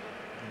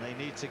 And they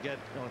need to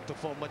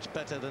perform much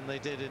better than they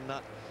did in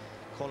that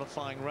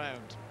qualifying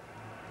round.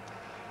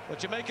 Well,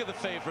 Jamaica the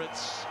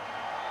favourites.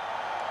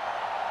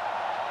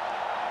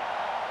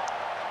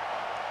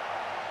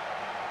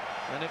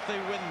 And if they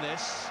win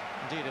this,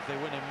 indeed if they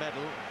win a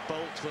medal,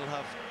 Bolt will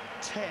have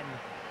 10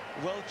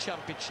 World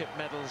Championship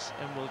medals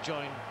and will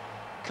join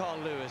Carl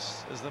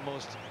Lewis as the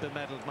most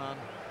bemedaled man.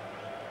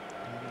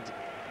 And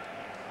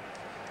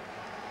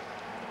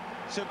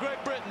so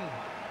Great Britain,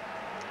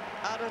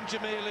 Adam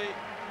Jamili,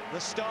 the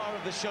star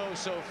of the show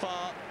so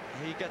far,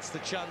 he gets the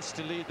chance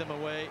to lead them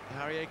away.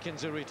 Harry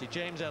Akins-Uriti,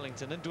 James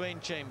Ellington and Dwayne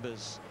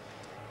Chambers.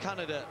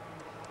 Canada,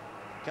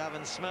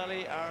 Gavin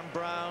Smelly, Aaron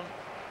Brown,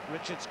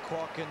 Richards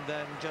Kwok, and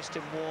then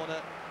Justin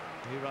Warner,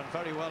 who ran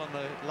very well on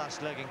the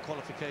last leg in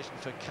qualification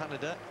for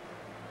Canada.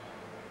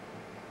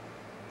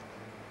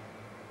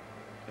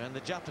 And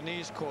the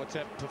Japanese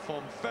quartet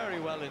performed very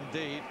well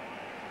indeed.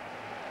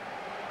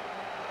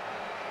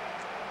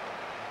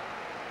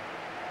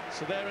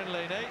 So they're in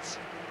lane 8.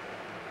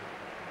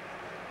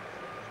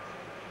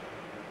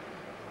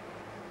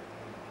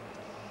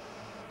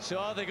 So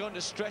are they going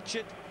to stretch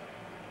it?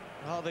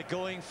 Are they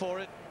going for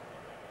it?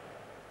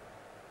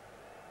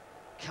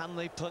 Can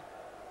they put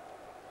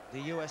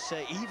the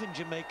USA, even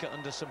Jamaica,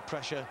 under some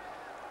pressure?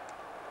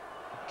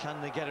 Can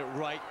they get it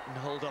right and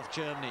hold off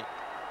Germany?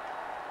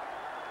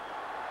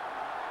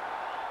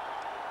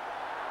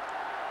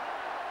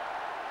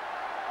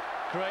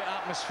 Great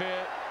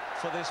atmosphere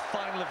for this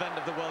final event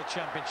of the World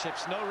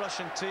Championships. No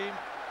Russian team.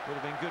 Would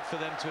have been good for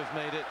them to have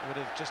made it. Would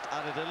have just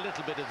added a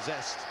little bit of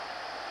zest.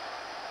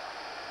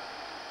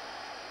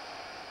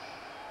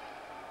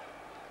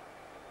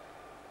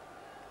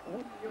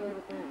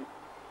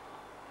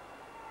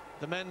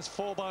 The men's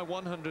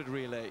 4x100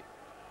 relay.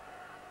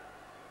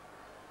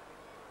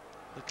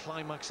 The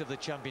climax of the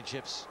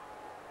championships.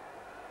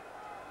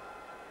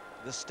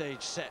 The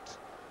stage set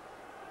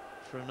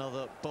for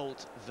another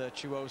Bolt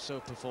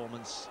virtuoso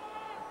performance,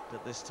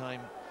 but this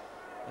time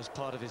as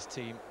part of his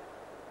team.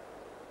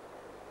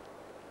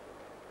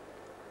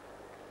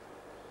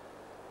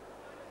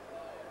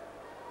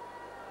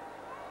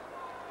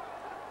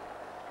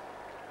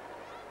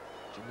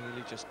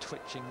 Jamili just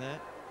twitching there.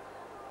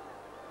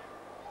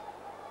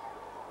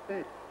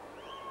 They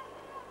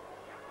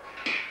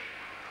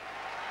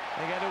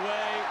get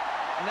away.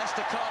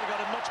 Nesta Carter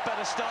got a much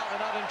better start than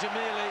Adam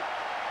Jamili,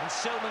 and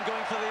Silman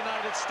going for the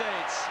United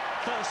States.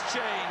 First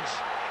change,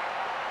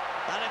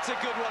 and it's a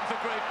good one for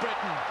Great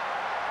Britain.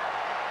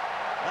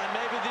 And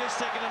maybe they're just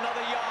taking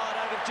another yard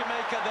out of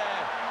Jamaica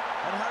there.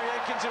 And Harry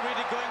Akins are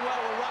really going well.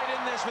 We're right in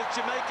this with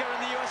Jamaica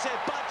and the USA.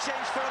 Bad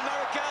change for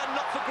America, and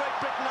not for Great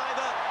Britain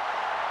either.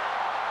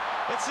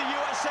 It's the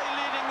USA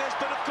leading this,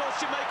 but of course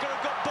Jamaica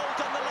have got Bolt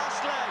on the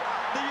last leg.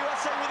 The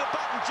USA with a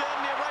baton,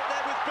 Germany are right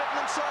there with Britain,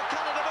 and so are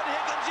Canada. But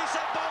here comes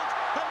Usain Bolt,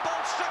 and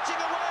Bolt stretching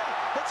away.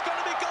 It's going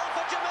to be goal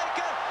for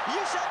Jamaica.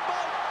 Usain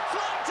Bolt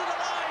flying to the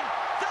line.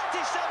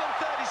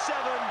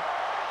 37-37.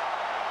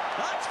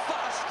 That's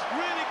fast,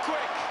 really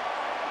quick.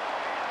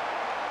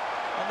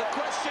 And the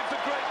question for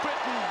Great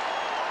Britain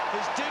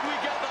is, did we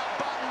get that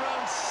baton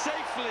round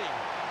safely?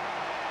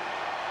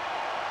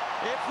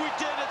 If we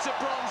did, it's a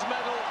bronze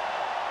medal.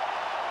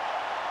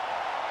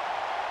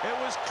 It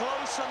was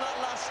close on that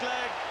last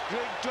leg.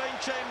 Dwayne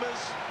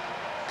Chambers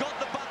got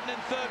the baton in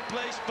third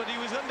place, but he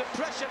was under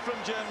pressure from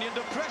Germany,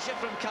 under pressure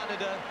from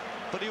Canada,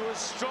 but he was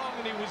strong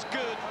and he was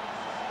good.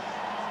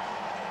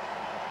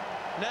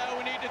 Now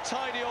we need to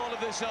tidy all of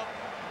this up.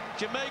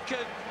 Jamaica,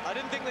 I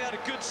didn't think they had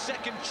a good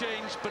second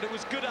change, but it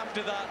was good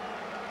after that.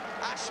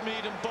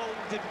 Ashmead and Bolt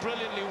did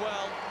brilliantly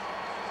well.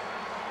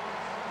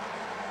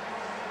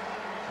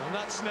 And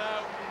that's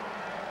now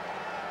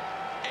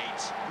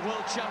 8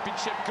 World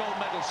Championship gold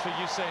medals for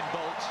Usain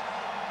Bolt.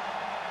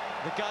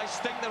 The guys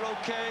think they're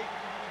okay.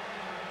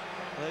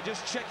 They're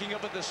just checking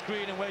up at the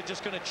screen, and we're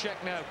just going to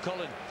check now.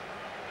 Colin.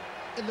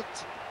 It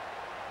looked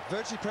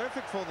virtually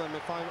perfect for them,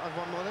 if I'm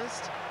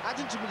honest.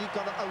 Adam Jamili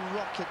got a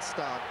rocket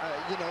start.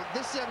 You know,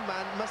 this young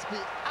man must be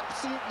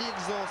absolutely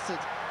exhausted.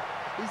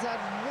 He's had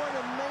one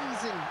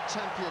amazing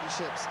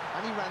championships,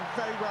 and he ran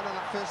very well on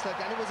that first leg,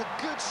 and it was a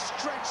good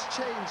stretch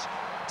change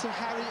to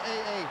Harry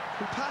A.A.,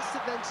 who passed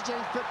it then to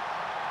James, but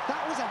that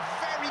was a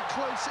very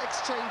close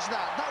exchange.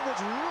 That was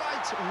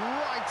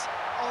right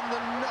on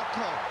the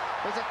knuckle.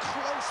 It was a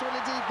close one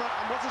indeed, but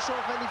I wasn't sure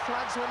if any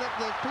flags went up.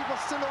 There's people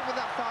still over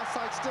that far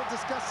side, still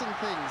discussing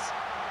things.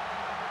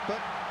 But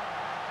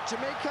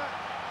Jamaica,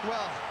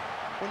 well,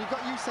 when you've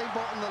got Usain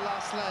Bolt in the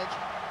last leg,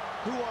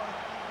 who are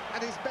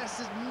at his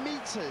best is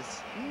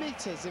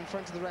meters in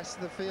front of the rest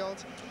of the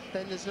field,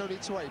 then there's no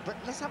need to worry. But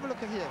let's have a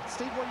look at here.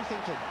 Steve, what are you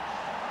thinking?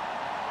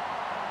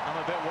 I'm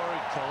a bit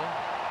worried, Colin.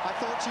 I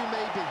thought you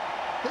may be.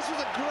 This was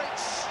a great,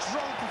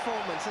 strong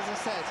performance, as I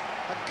said.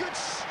 A good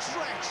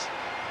stretch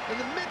in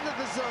the middle of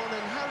the zone,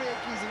 and Harry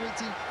Akins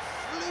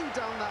flew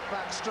down that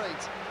back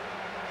straight.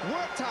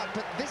 Worked hard,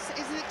 but this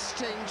is an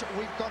exchange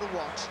we've got to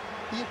watch.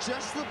 He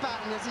adjusts the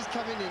baton as he's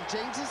coming in.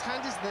 James's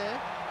hand is there.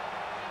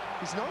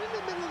 He's not in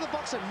the middle of the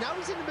box, so now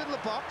he's in the middle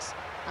of the box,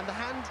 and the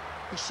hand,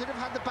 he should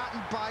have had the baton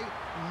by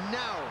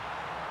now.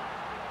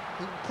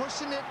 He's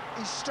pushing it,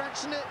 he's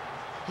stretching it.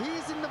 He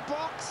is in the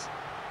box.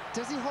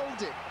 Does he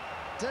hold it?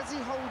 Does he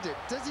hold it?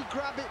 Does he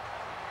grab it?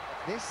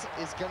 This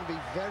is going to be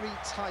very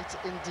tight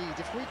indeed.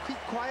 If we keep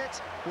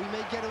quiet, we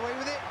may get away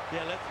with it.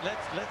 Yeah,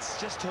 let's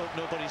just hope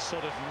nobody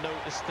sort of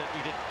noticed that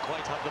he didn't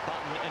quite have the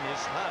baton in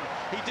his hand.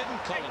 He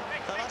didn't, Colin.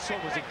 The last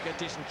one was a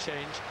decent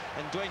change,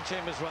 and Dwayne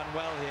Chambers ran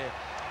well here.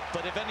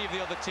 But if any of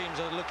the other teams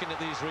are looking at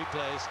these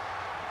replays,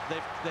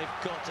 they've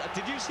got...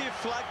 did you see a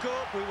flag go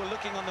up? We were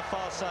looking on the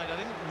far side. I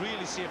didn't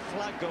really see a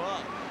flag go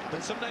up.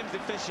 But sometimes the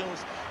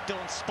officials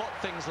don't spot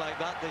things like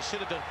that. They should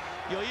have done.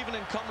 You know, even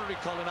in commentary,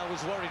 Colin, I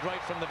was worried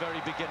right from the very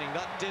beginning.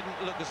 That didn't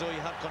look as though he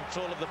had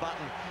control of the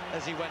baton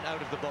as he went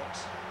out of the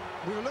box.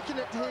 We were looking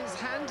at his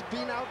hand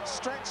being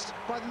outstretched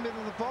by the middle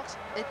of the box.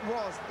 It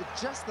was.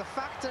 Just the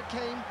factor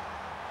came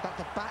that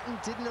the baton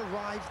didn't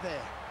arrive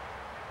there.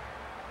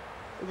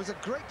 It was a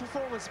great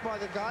performance by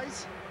the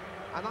guys,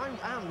 and I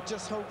am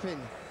just hoping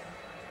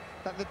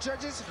that the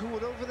judges who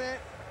were over there,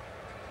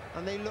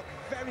 and they look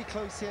very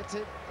closely at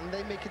it, and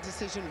they make a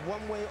decision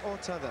one way or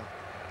t'other.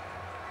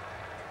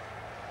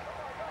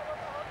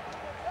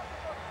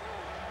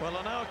 Well,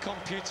 on our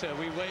computer,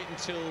 we wait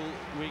until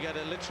we get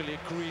literally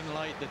a green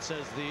light that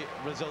says the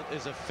result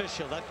is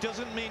official. That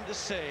doesn't mean to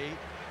say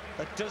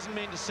that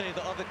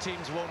other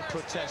teams won't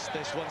protest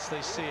this once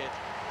they see it.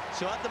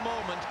 So at the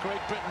moment,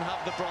 Great Britain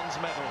have the bronze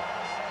medal.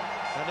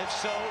 And if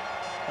so,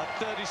 that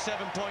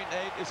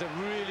 37.8 is a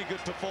really good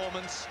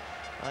performance.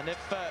 And if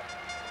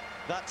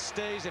that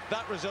stays, if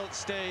that result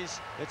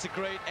stays, it's a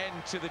great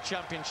end to the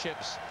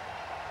championships.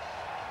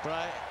 But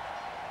I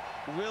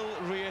will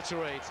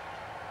reiterate,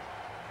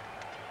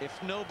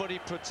 if nobody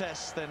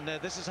protests, then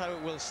this is how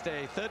it will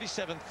stay.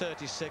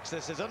 37-36.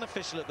 This is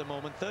unofficial at the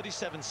moment.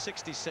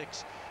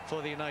 37-66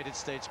 for the United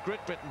States.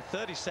 Great Britain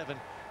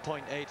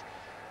 37.8.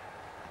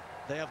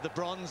 They have the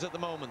bronze at the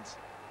moment.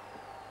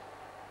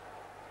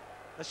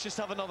 Let's just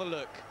have another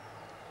look.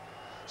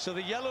 So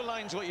the yellow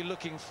line's what you're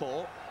looking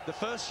for. The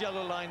first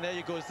yellow line, there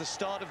you go, is the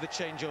start of the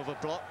changeover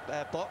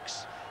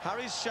box.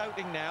 Harry's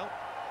shouting now.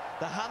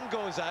 The hand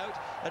goes out,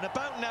 and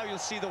about now you'll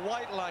see the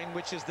white line,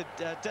 which is the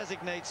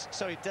designates,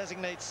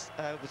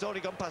 was already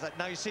gone past that.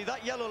 Now you see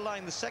that yellow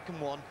line, the second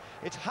one,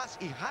 he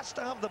has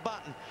to have the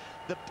baton.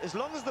 As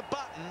long as the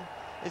baton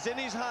is in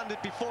his hand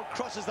before it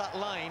crosses that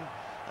line,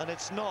 and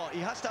it's not, he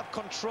has to have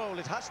control.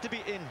 It has to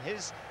be in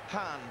his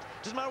hand.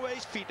 Doesn't matter where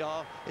his feet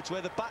are, it's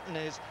where the baton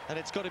is, and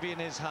it's got to be in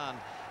his hand.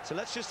 So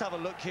let's just have a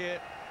look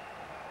here.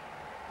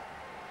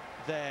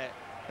 There.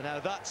 Now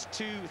that's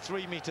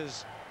 2-3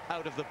 meters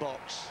out of the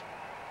box.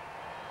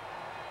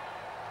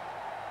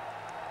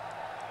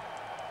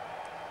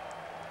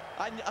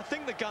 I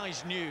think the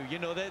guys knew, you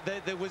know,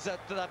 there was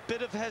that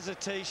bit of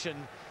hesitation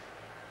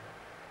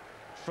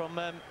from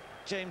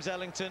James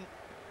Ellington.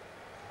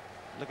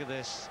 Look at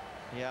this.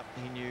 Yeah,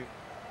 he knew.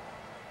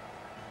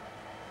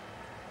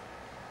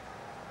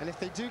 And if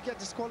they do get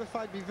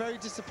disqualified, be very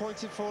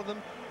disappointed for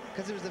them,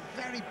 because it was a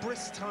very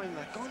brisk time.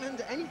 Like going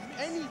under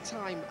any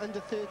time under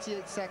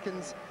 38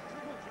 seconds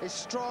is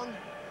strong.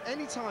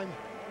 Any time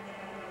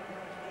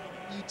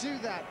you do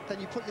that, then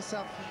you put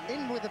yourself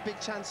in with a big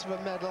chance of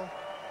a medal.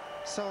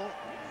 So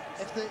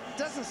if it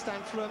doesn't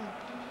stand for them,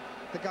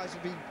 the guys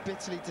will be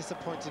bitterly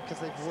disappointed, because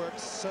they've worked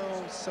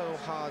so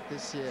hard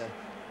this year.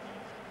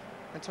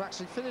 And to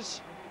actually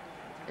finish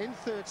in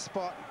third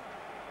spot,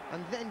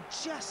 and then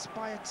just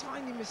by a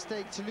tiny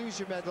mistake to lose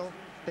your medal,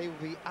 they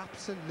will be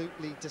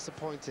absolutely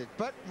disappointed.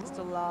 But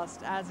still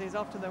last, as is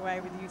often the way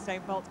with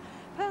Usain Bolt.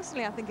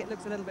 Personally, I think it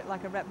looks a little bit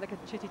like a replica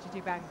Chitty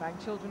Chitty Bang Bang.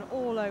 Children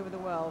all over the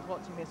world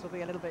watching this will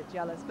be a little bit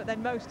jealous, but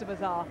then most of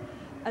us are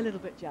a little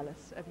bit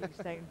jealous of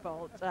Usain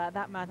Bolt.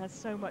 That man has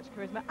so much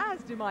charisma,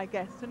 as do my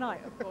guests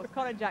tonight, of course.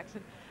 Colin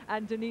Jackson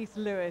and Denise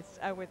Lewis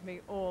are with me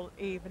all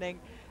evening.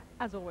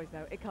 As always,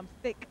 though, it comes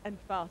thick and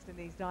fast in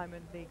these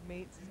Diamond League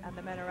meets, and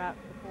the men are out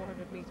for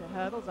the 400-metre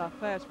hurdles, our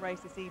first race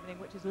this evening,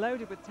 which is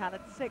loaded with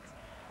talent. 6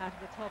 out of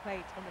the top 8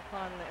 on the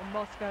final in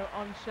Moscow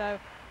on show.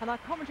 And our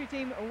commentary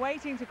team are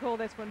waiting to call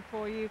this one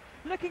for you.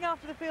 Looking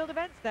after the field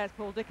events, there's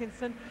Paul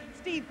Dickinson.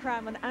 Steve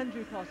Cram and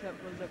Andrew Potter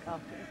will look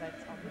after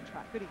events on the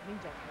track. Good evening,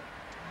 gentlemen.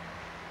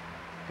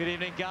 Good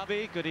evening,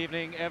 Gabby. Good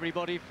evening,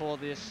 everybody, for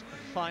this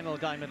final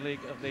Diamond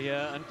League of the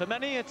year. And for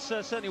many, it's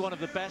certainly one of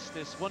the best,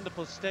 this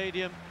wonderful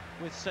stadium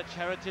with such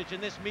heritage.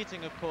 In this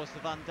meeting, of course, the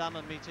Van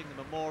Damme meeting,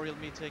 the memorial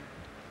meeting,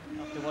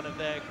 after one of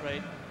their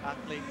great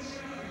athletes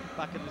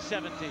back in the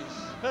 70s.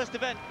 First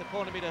event, the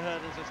 400-metre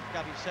hurdles, as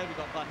Gabby said. We've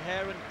got Van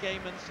Haren,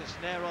 Gaiman,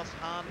 Cisneros,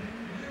 Hahn,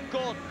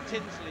 Gordon,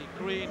 Tinsley,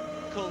 Green,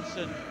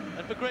 Coulson,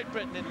 and for Great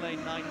Britain in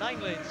lane 9,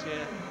 9 lanes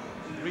here,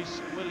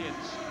 Rhys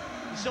Williams.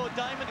 We saw a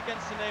diamond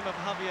against the name of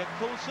Javier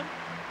Coulson.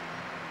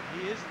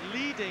 He is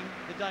leading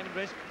the diamond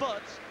race,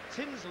 but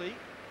Tinsley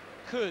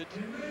could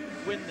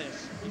win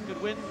this. He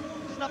could win.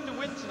 He doesn't have to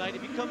win tonight.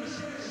 If he comes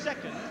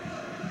second,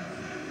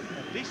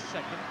 at least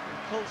second,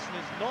 Coulson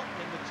is not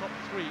in the top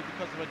 3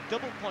 because there are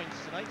double points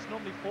tonight. It's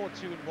normally 4,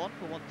 2 and 1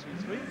 for 1,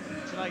 2, 3.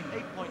 Tonight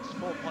 8 points,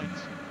 4 points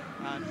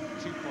and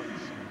 2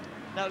 points.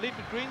 Now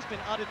Leaford Green's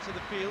been added to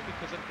the field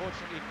because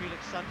unfortunately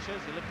Felix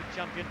Sanchez, the Olympic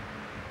champion,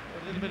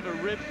 had a little bit of a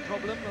rib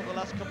problem over the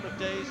last couple of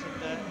days and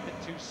a bit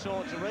too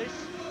sore to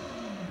race.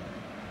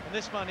 And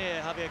this man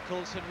here, Javier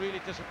Coulson,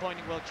 really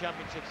disappointing World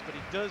Championships, but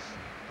he does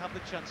have the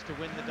chance to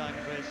win the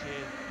diamond race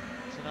here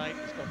tonight.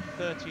 He's got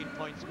 13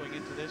 points going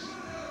into this.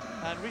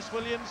 And Rhys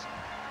Williams,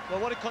 well,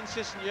 what a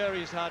consistent year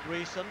he's had,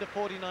 Rhys. Under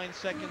 49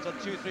 seconds on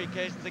 2-3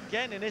 occasions.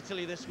 Again in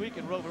Italy this week,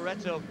 in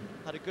Rovereto,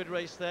 had a good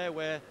race there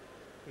where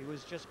he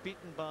was just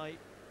beaten by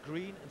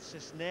Green and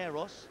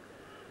Cisneros,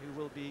 who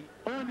will be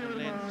in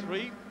lane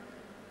 3.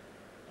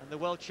 And the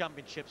World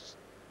Championships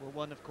were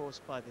won, of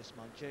course, by this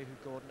man, Jehu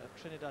Gordon of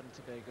Trinidad and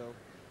Tobago,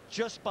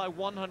 just by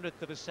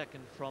 100th of a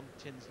second from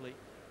Tinsley,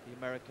 the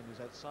American,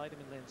 who's outside him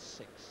in lane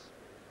 6.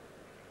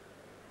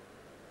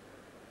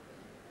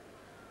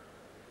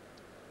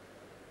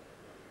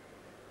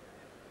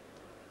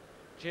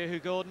 Jehu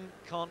Gordon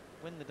can't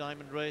win the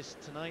diamond race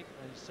tonight,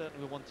 and he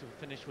certainly will want to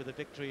finish with a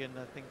victory and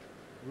I think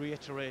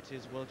reiterate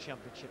his World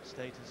Championship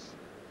status.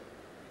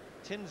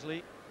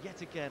 Tinsley,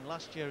 yet again,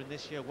 last year and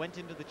this year, went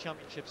into the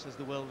championships as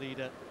the world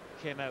leader,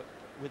 came out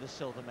with a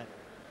silver medal.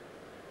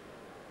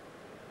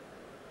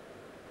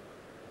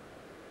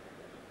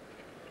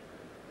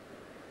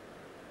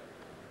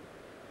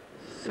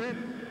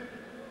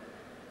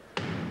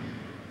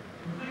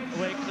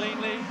 Away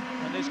cleanly,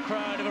 and this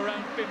crowd of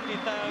around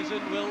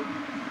 50,000 will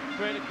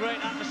create a great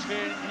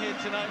atmosphere in here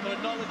tonight. They're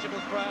a knowledgeable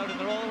crowd, and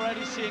they're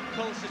already seeing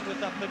Coulson with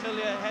that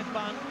familiar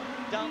headband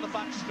down the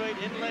back straight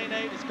in lane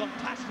 8. It's gone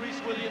past Rhys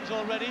Williams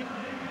already.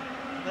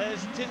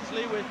 There's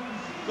Tinsley with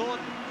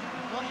Gordon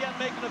not yet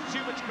making up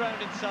too much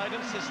ground inside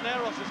him.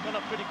 Cisneros has gone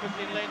up pretty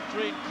quickly in lane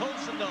 3.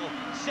 Coulson, though,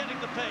 setting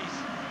the pace,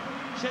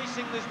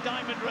 chasing this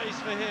diamond race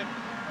for him.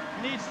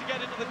 Needs to get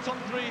into the top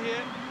 3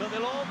 here, but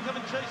they'll all come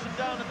and chase him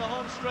down in the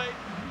home straight.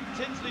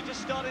 Tinsley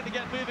just starting to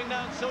get moving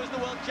now, and so is the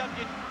world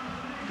champion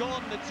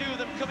Gordon. The two of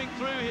them coming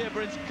through here,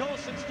 but it's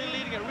Coulson still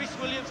leading it. Rhys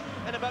Williams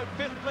in about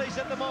 5th place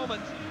at the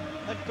moment.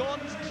 And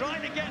Gordon's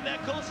trying to get there.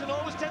 Coulson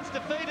always tends to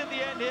fade at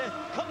the end here.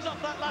 Comes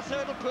off that last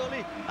hurdle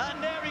poorly.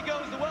 And there he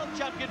goes, the world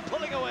champion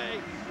pulling away.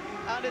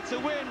 And it's a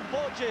win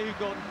for Jehu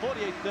Gordon,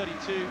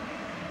 48-32.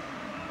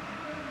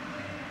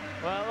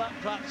 Well, that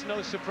perhaps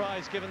no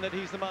surprise, given that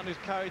he's the man who's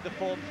carried the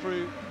form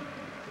through.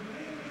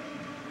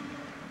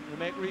 We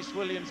make Rhys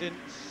Williams in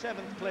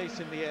 7th place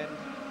in the end.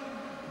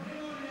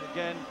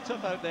 Again,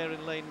 tough out there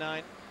in lane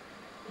 9.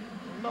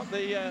 Not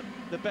the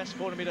best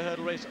 400-metre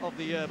hurdle race of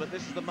the year, but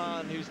this is the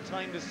man who's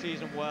timed his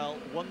season well,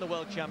 won the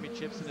World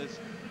Championships and has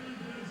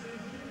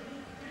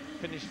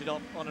finished it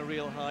off on a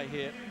real high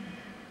here.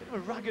 Bit of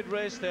a ragged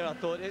race there, I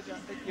thought.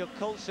 Your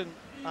Coulson,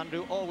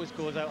 Andrew, always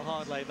goes out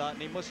hard like that,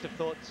 and he must have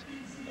thought,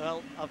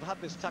 well, I've had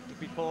this tactic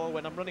before.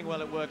 When I'm running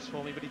well, it works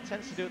for me, but he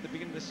tends to do it at the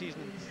beginning of the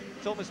season.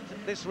 It's almost,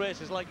 this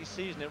race is like his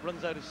season, it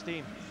runs out of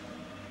steam.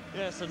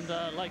 Yes, and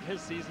like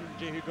his season,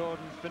 Jehu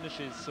Gordon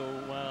finishes so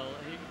well.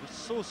 He was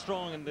so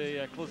strong in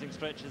the closing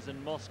stretches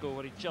in Moscow,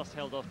 where he just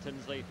held off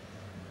Tinsley.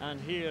 And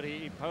here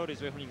he powered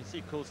his way when you can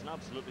see Coulson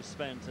absolutely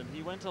spent, and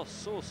he went off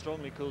so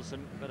strongly,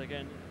 Coulson. But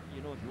again,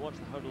 you know, if you watch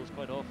the hurdles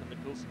quite often, the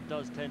Coulson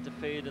does tend to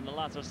fade in the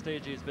latter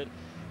stages, but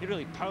he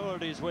really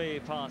powered his way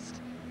past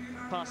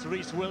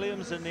Rhys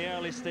Williams in the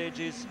early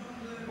stages.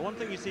 But one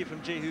thing you see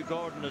from Jehu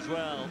Gordon as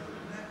well,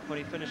 when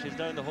he finishes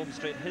down the home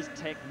straight, his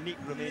technique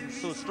remains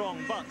so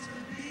strong. But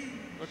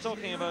we're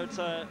talking about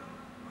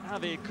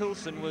Avi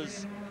Coulson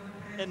was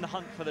in the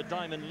hunt for the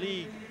Diamond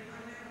League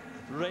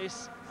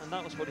race, and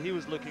that was what he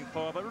was looking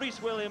for. But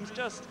Rhys Williams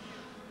just,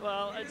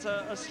 well, it's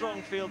a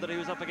strong field that he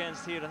was up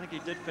against here. I think he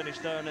did finish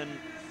down in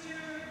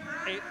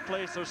 8th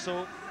place or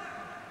so.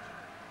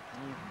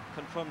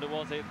 Confirmed it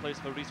was 8th place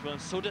for Rhys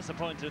Williams. So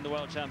disappointed in the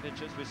World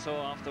Championships. We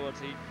saw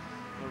afterwards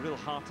a real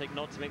heartache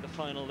not to make the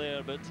final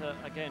there, but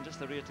again,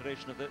 just a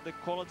reiteration of the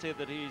quality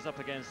that he's up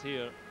against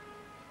here.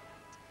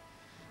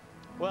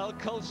 Well,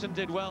 Coulson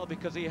did well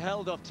because he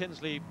held off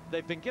Tinsley.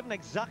 They've been given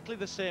exactly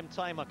the same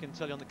time, I can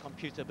tell you, on the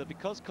computer, but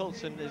because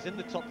Coulson is in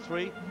the top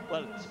 3,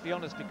 well, to be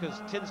honest,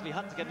 because Tinsley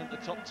had to get into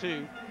the top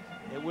 2,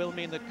 it will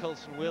mean that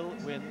Coulson will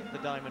win the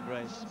diamond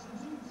race.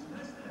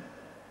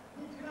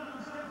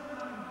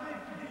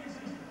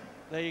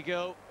 There you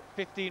go,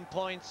 15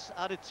 points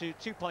added to,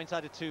 2 points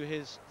added to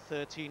his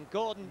 13.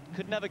 Gordon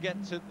could never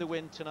get to the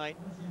win tonight,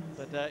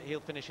 but he'll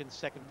finish in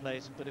 2nd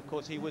place. But of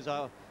course, he was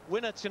our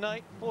winner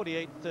tonight,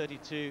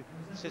 48-32.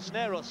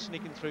 Cisneros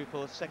sneaking through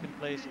for 2nd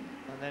place,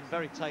 and then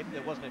very tight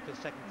there, wasn't it, for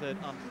 2nd, 3rd,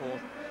 and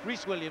 4th.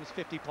 Rhys Williams,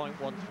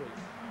 50.13.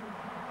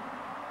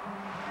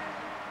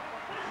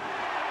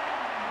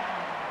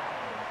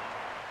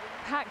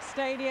 Packed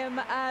stadium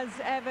as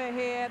ever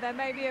here. There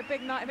may be a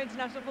big night of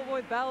international football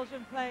with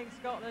Belgium playing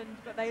Scotland,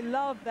 but they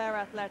love their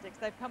athletics.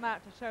 They've come out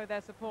to show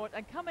their support.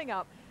 And coming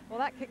up, well,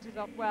 that kicked it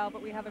off well,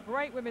 but we have a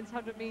great women's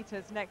 100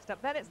 metres next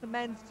up. Then it's the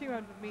men's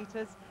 200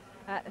 metres.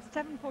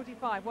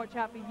 7:45, watch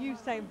out for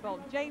Usain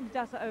Bolt. James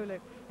Dasaolu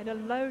in a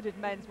loaded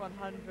men's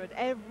 100.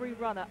 Every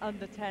runner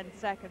under 10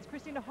 seconds.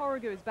 Christina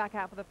Horrigu is back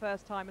out for the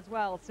first time as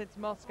well since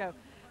Moscow.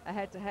 A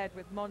head-to-head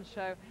with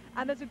Monchot.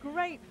 And there's a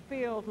great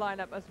field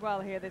lineup as well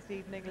here this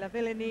evening. La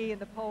Villenie in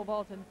the pole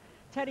vault and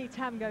Teddy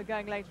Tamgo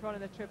going later on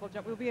in the triple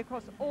jump. We'll be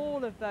across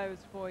all of those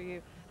for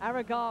you.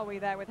 Aragawi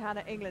there with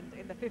Hannah England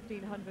in the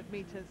 1500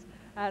 metres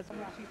as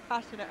she's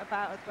passionate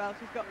about as well.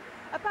 She's got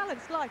a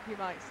balanced life, you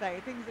might say,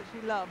 things that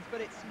she loves,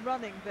 but it's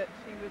running that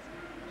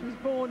she was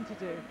born to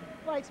do.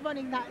 Well, it's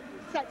running that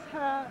sets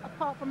her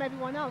apart from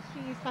everyone else.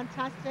 She is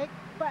fantastic.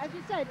 But as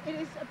you said, it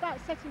is about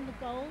setting the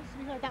goals.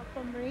 We heard that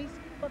from Rhys.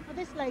 But for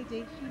this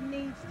lady, she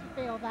needs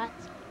to feel that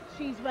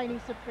she's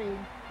reigning supreme.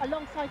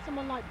 Alongside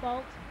someone like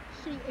Bolt,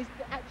 she is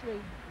actually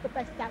the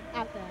best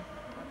out there.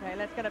 Okay,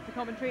 let's get up to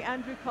commentary.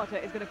 Andrew Cotter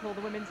is going to call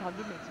the women's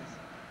 100 metres.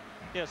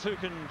 Yes, who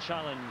can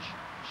challenge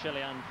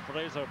Shelly-Ann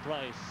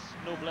Fraser-Pryce?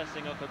 No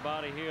Blessing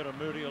Okabari here or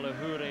Muriel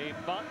Ahure,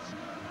 but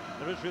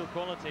there is real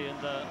quality, and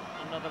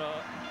another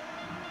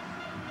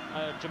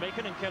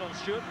Jamaican in Kellen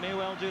Stewart may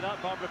well do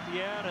that. Barbara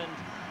Pierre and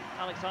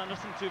Alex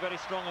Anderson, two very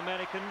strong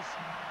Americans.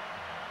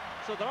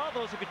 So there are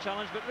those who could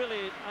challenge, but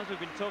really, as we've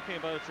been talking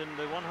about in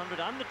the 100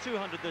 and the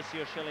 200 this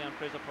year, Shelly-Ann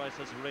Fraser-Pryce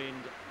has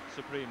reigned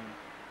supreme.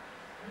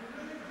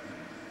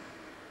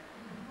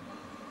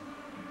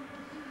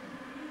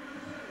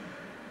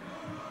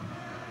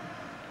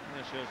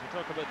 There she is. We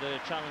talk about the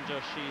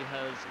challenger she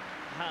has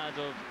had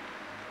of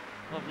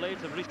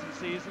late, of recent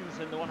seasons.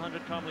 In the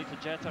 100, Carmelita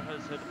Jeter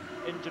has had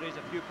injuries,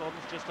 a few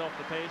problems just off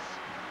the pace.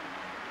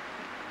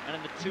 And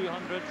in the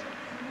 200,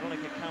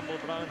 Veronica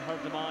Campbell-Brown, her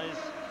demise.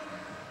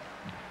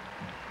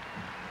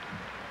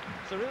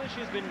 So really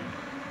she's had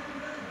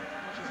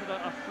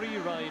a free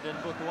ride in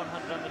both the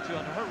 100 and the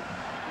 200. Her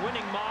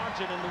winning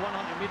margin in the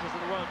 100 metres at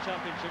the World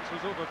Championships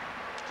was over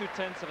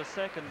 0.2 of a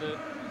second, the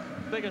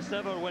biggest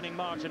ever winning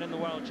margin in the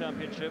World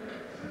Championship.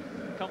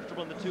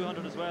 Comfortable in the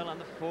 200 as well, and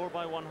the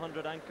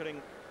 4x100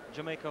 anchoring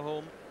Jamaica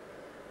home.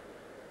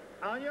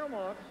 On your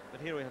mark.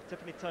 But here we have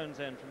Tiffany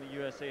Townsend from the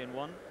USA in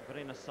 1,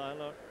 Verena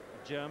Seiler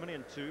of Germany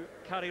in 2,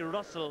 Carrie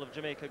Russell of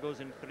Jamaica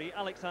goes in 3,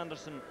 Alex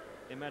Anderson,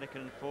 the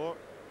American in 4,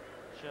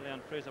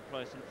 Shelly-Ann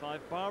Fraser-Pryce in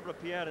 5, Barbara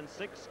Pierre in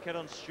 6,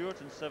 Kieran Stewart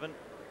in 7,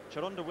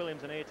 Charonda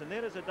Williams in 8, and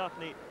there is a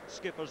Daphne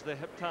Skippers, the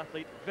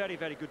heptathlete, very,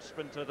 very good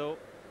sprinter though.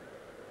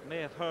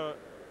 May have her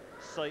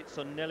sights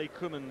on Nelly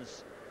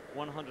Koeman's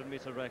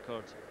 100-metre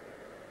record.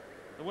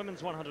 The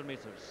women's 100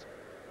 metres.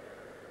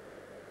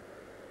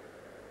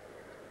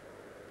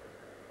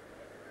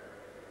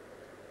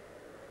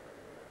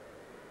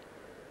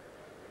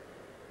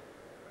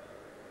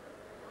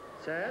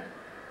 Set.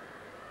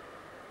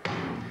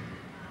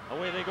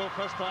 Away they go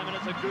first time, and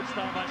it's a good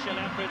start by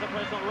Shelly-Ann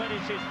Fraser-Pryce already.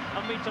 She's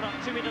a metre up,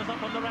 2 metres up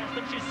on the rest,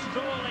 and she's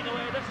strolling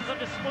away. This is a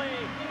display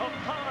of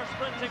power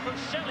sprinting from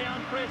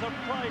Shelly-Ann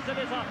Fraser-Pryce. It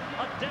is a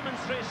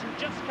demonstration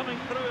just coming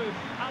through.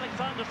 Alex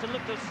Anderson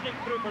looked to sneak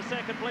through for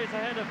second place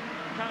ahead of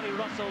Carrie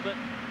Russell, but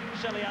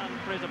Shelly-Ann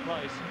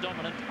Fraser-Pryce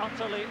dominant,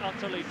 utterly,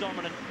 utterly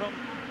dominant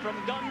from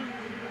gun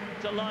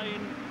to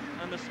line,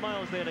 and the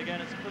smiles there again.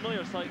 It's a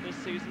familiar sight this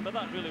season, but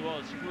that really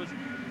was. She was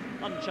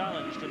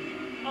unchallenged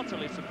and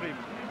utterly supreme.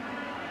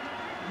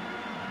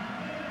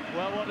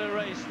 Well, what a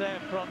race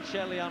there from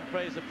Shelly-Ann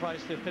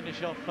Fraser-Pryce to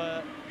finish off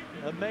a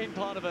main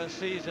part of her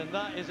season.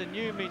 That is a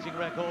new meeting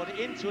record,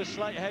 into a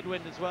slight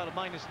headwind as well, a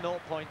minus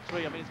 0.3.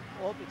 I mean,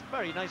 it's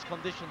very nice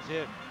conditions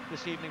here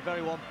this evening,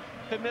 very warm.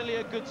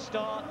 Familiar, good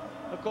start.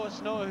 Of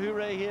course, no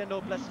hooray here, no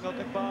blessing of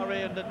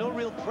Akbari, and no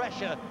real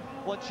pressure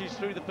once she's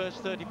through the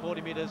first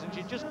 30-40 metres, and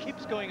she just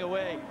keeps going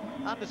away.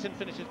 Anderson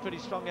finishes pretty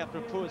strong after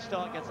a poor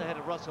start, gets ahead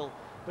of Russell,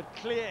 but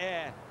clear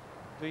air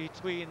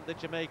between the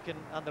Jamaican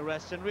and the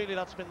rest, and really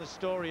that's been the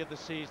story of the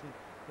season.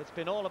 It's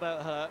been all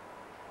about her,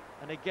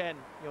 and again,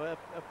 you know,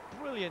 a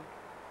brilliant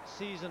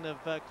season of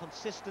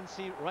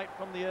consistency right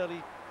from the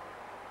early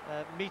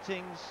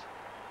meetings,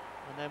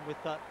 and then with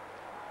that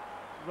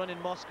run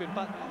in Moscow. In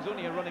fact, it was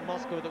only a run in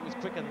Moscow that was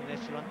quicker than this.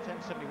 She ran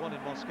 10:71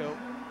 in Moscow,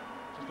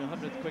 just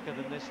 100th quicker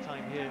than this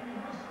time here.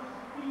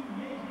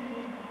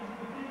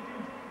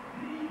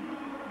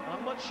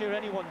 I'm not sure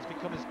anyone's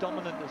become as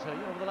dominant as her. You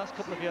know, over the last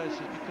couple of years,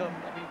 she's become,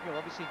 I mean, you know,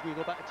 obviously we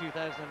go back to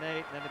 2008,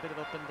 and then a bit of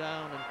up and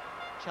down, and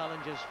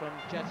challenges from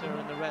Jetta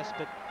and the rest,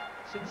 but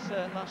since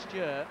last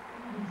year,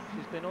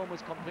 she's been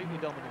almost completely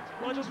dominant.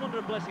 Well, I just wonder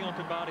if Blessing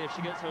Okubari, if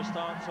she gets her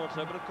start sorted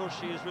out, but of course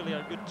she is really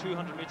a good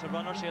 200-metre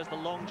runner. She has the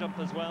long jump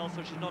as well,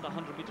 so she's not a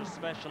 100-metre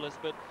specialist,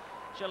 but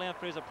Shelly-Ann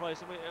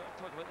Fraser-Pryce, we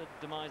talked about the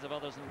demise of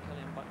others, and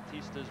Kellyanne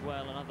Baptiste as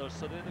well, and others,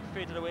 so they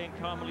faded away, and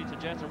Carmelita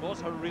Jeter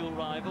was her real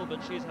rival, but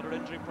she's had her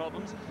injury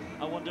problems.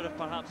 I wonder if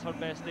perhaps her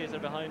best days are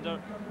behind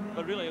her,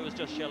 but really it was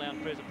just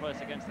Shelly-Ann Fraser-Pryce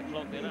against the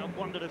clock there. And I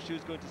wondered if she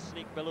was going to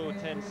sneak below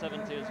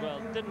 10:70 as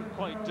well. Didn't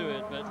quite do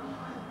it, but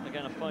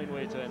again, a fine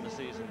way to end the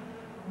season.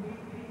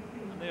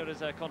 And there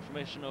is a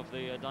confirmation of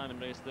the diamond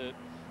race.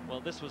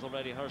 Well, this was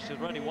already hers. She's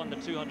already won the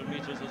 200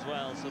 metres as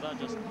well, so that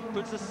just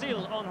puts a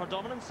seal on her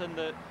dominance in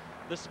the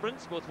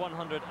sprints, both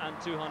 100 and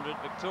 200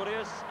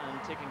 victorious,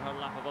 and taking her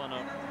lap of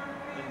honour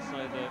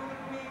inside the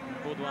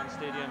Baudouin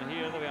Stadium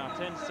here. There we are,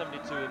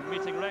 10:72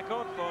 meeting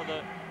record for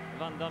the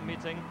Van Damme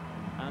meeting,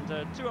 and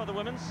two other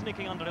women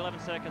sneaking under 11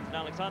 seconds, and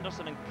Alex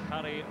Anderson and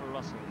Carrie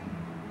Russell.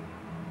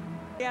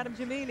 Adam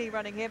Jamili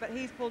running here, but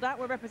he's pulled out.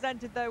 We're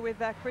represented though with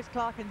Chris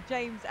Clark and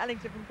James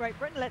Ellington from Great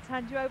Britain. Let's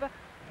hand you over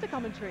to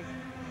commentary.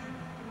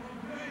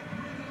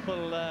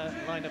 Full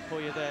lineup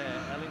for you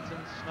there. Ellington,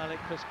 Smallick,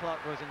 Chris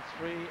Clark goes in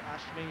 3,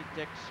 Ashmead,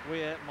 Dix,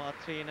 Weir,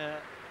 Martina,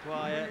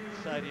 Dwyer,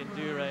 Saidi and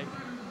Dure.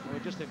 We're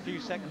just a few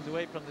seconds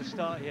away from the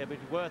start here, but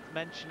worth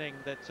mentioning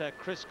that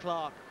Chris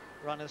Clark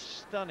ran a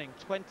stunning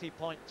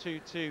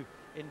 20.22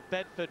 in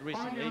Bedford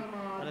recently,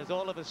 and has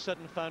all of a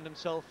sudden found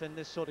himself in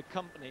this sort of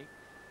company.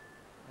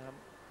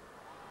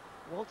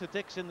 Walter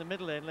Dix in the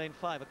middle lane, lane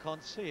 5. I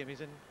can't see him.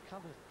 He's in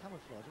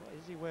camouflage. What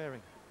is he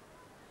wearing?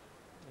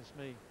 It's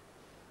me.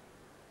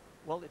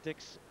 Walter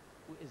Dix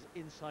is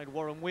inside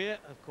Warren Weir,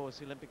 of course,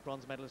 the Olympic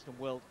bronze medalist and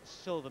world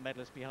silver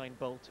medalist behind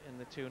Bolt in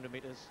the 200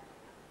 metres.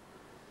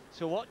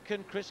 So what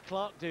can Chris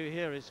Clark do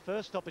here? His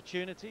first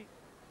opportunity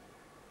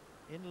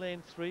in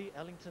lane 3.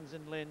 Ellington's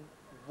in lane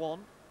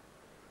 1.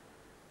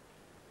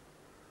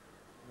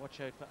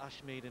 Watch out for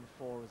Ashmead in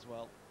 4 as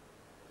well.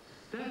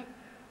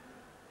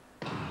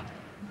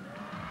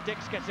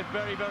 Dix gets a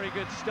very, very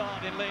good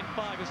start in lane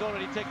 5. Has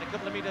already taken a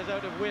couple of metres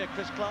out of Weir.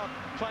 Chris Clark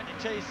trying to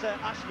chase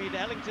Ashmead.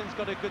 Ellington's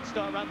got a good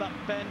start around that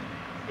bend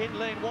in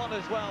lane 1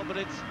 as well, but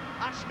it's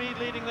Ashmead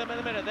leading them in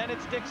a minute. Then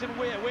it's Dix and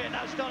Weir. Weir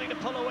now starting to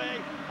pull away,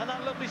 and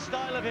that lovely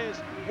style of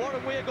his.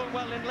 Warren Weir going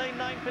well in lane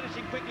 9,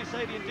 finishing quickly,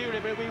 Saidi and Dure,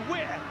 but we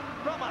Weir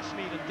from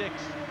Ashmead and Dix.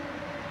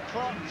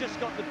 Clark just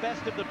got the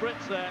best of the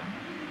Brits there.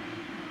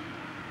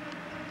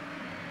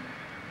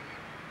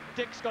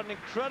 Dix got an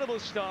incredible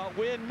start.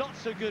 Weir not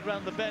so good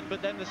round the bend,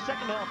 but then the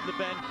second half of the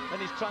bend and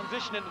his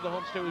transition into the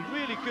home straight was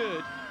really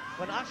good.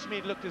 When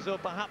Ashmead looked as though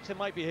perhaps it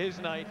might be his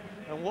night,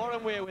 and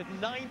Warren Weir with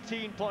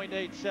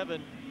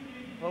 19.87.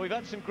 Well, we've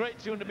had some great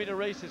 200-metre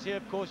races here.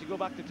 Of course, you go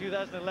back to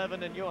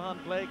 2011, and Johan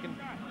Blake, and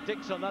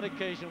Dix on that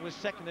occasion was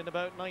second in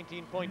about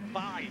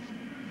 19.5.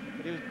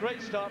 But it was a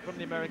great start from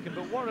the American,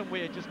 but Warren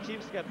Weir just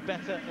seems to get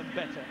better and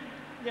better.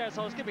 Yeah,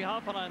 so I was keeping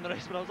half an eye on the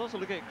race, but I was also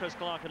looking at Chris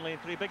Clark in lane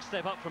 3. Big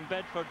step up from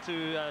Bedford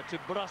to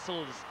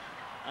Brussels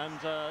and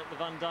the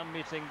Van Damme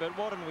meeting. But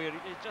Warren Weir,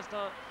 he's just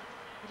I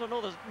don't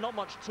know, there's not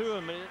much to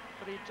him,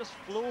 but he just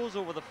flows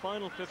over the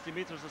final 50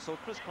 metres or so.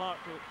 Chris Clark,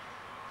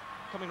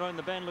 coming around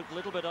the bend, looked a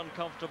little bit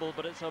uncomfortable,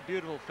 but it's a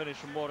beautiful finish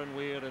from Warren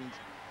Weir, and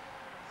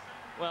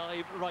well,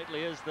 he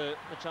rightly is the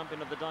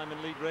champion of the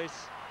Diamond League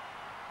race.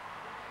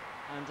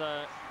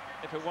 And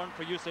if it weren't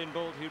for Usain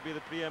Bolt, he'd be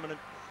the preeminent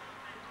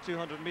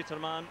 200-metre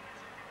man.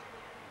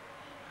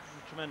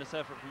 Tremendous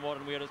effort from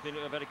Warren Weir. It's been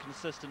a very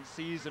consistent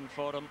season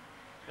for him.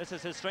 This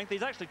is his strength.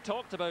 He's actually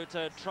talked about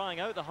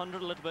trying out the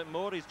 100 a little bit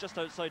more. He's just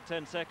outside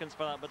 10 seconds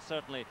for that, but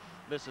certainly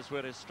this is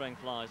where his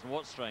strength lies. And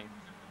what strength?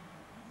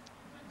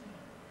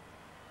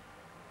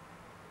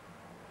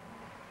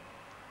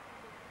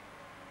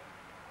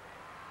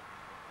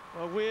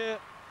 Well, Weir,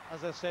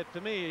 as I said,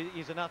 for me,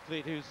 he's an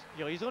athlete who's,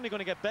 you know, he's only going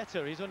to get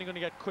better. He's only going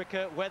to get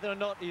quicker. Whether or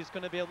not he's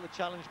going to be able to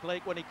challenge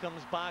Blake when he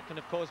comes back, and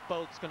of course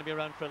Bolt's going to be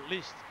around for at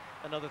least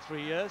another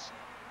 3 years.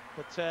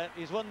 But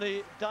he's won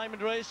the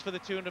Diamond race for the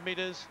 200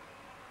 metres.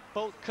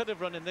 Bolt could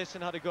have run in this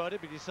and had a go at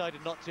it, but he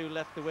decided not to,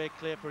 left the way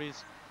clear for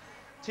his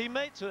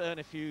teammate to earn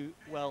a few,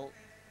 well,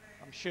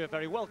 I'm sure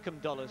very welcome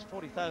dollars,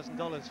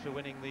 $40,000 for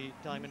winning the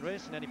Diamond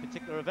race in any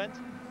particular event.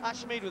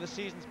 Ashmead with the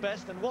season's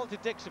best, and Walter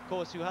Dix, of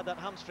course, who had that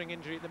hamstring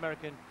injury at the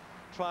American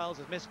trials,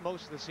 has missed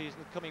most of the season,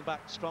 coming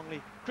back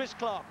strongly. Chris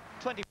Clark,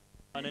 20.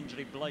 An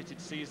injury blighted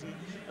season.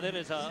 And there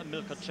is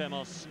Milka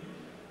Chemos,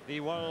 the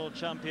world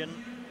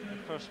champion,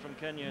 first from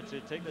Kenya to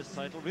take this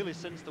title. Really,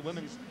 since the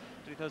women's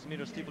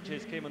 3,000-metre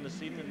steeplechase came on the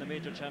scene in the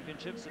major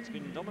championships, it's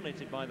been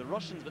dominated by the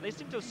Russians, but they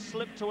seem to have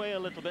slipped away a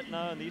little bit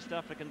now, and the East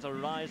Africans are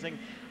rising.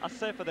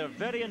 Asefa, their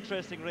very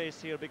interesting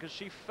race here, because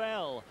she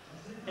fell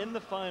in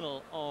the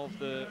final of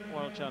the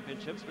World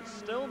Championships, but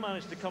still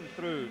managed to come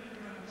through.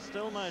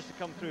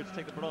 To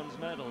take the bronze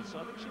medal. So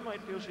I think she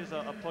might feel she's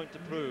a point to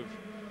prove.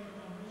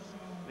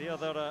 The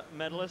other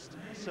medalist,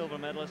 silver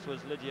medalist,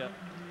 was Lydia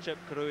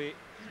Chepkurui.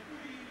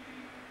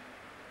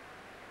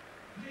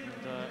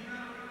 And the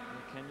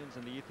Kenyans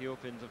and the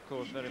Ethiopians, of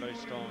course, very, very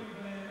strong.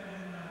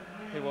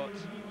 Hiwot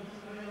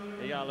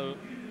Iyalu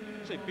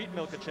actually beat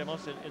Milka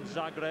Chemos in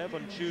Zagreb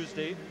on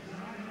Tuesday.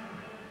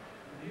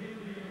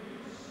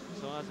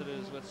 So as it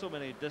is with so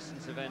many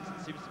distance events,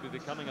 it seems to be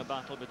becoming a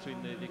battle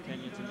between the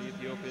Kenyans and the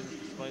Ethiopians,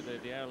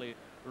 despite the early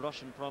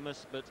Russian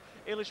promise. But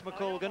Eilish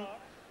McColgan,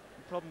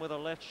 problem with her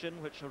left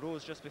shin, which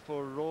arose just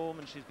before Rome,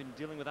 and she's been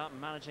dealing with that,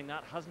 managing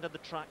that. Hasn't had the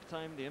track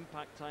time, the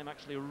impact time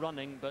actually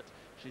running, but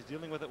she's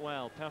dealing with it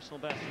well. Personal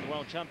best in the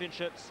World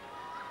Championships.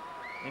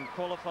 In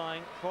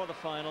qualifying for the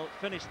final,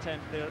 finished 10th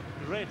there.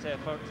 Great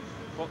effort.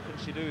 What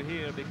can she do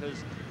here?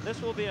 Because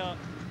this will be a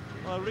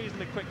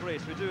reasonably quick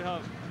race. We do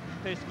have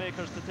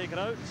pacemakers to take it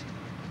out,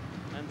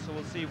 and so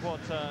we'll see what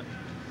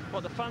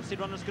the fancy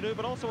runners can do,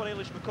 but also what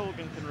Eilish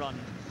McColgan can run.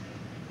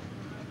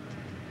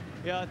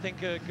 Yeah, I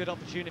think a good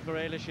opportunity for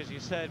Eilish, as you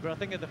said, but I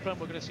think at the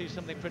front we're going to see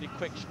something pretty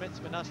quick. Schmidt's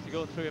been asked to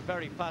go through a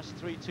very fast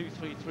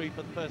 3:2.33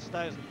 for the first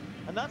 1,000,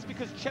 and that's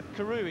because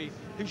Chepkurui,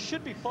 who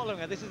should be following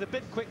her, this is a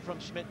bit quick from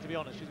Schmidt, to be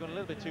honest. She's going a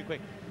little bit too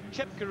quick.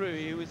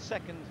 Chepkurui, who is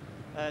second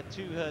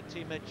to her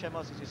teammate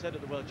Chemos, as you said,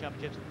 at the World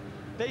Championships,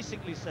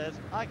 basically says,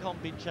 I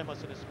can't beat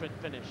Chemos in a sprint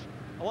finish.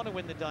 I want to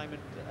win the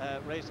Diamond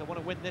race. I want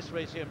to win this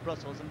race here in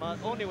Brussels, and my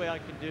only way I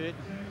can do it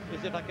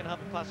is if I can have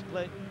a fast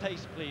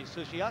pace, please.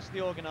 So she asked the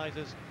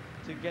organisers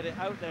to get it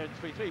out there in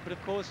 3:3, but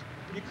of course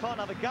you can't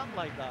have a gap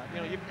like that.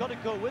 You know, you've got to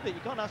go with it. You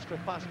can't ask for a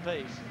fast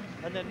pace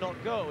and then not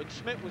go. And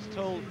Schmidt was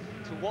told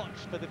to watch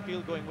for the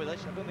field going with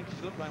us. I don't think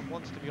she's looked around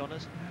once, to be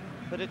honest.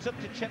 But it's up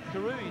to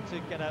Chepkurui to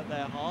get out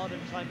there hard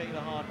and try and make it a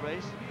hard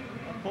race.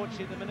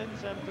 Unfortunately, at the minute,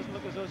 it doesn't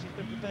look as though she's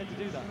been prepared to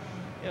do that.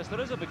 Yes,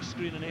 there is a big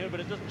screen in here, but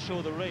it doesn't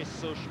show the race,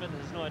 so Schmidt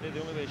has no idea.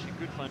 The only way she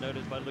could find out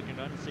is by looking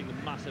around and seeing the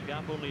massive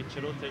gap. Only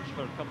Chirotic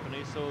for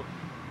company, so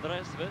the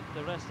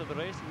rest of the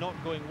race, not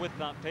going with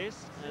that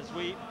pace as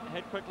we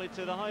head quickly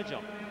to the high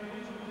jump.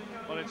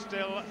 Well, it's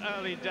still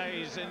early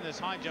days in this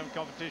high jump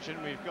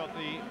competition. We've got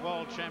the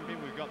world champion,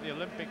 we've got the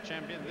Olympic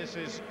champion. This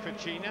is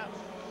Kuchina.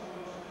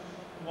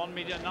 1.93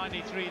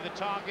 meter the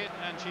target,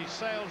 and she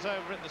sails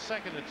over at the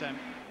second attempt.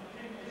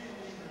 It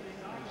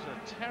was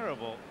a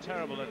terrible,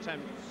 terrible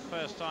attempt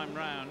first time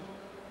round.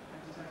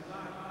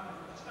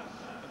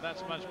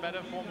 That's much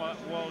better. Former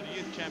world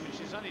youth champion.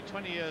 She's only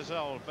 20 years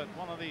old, but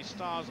one of these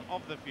stars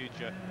of the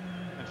future,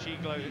 and she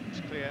glows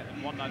clear at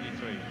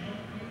 1.93.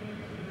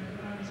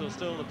 So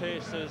still the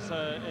pace is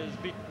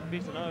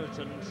beaten out,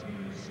 and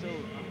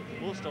still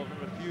most of them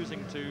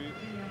refusing to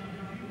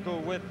go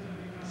with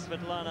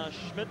Svetlana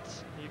Schmidt,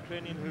 the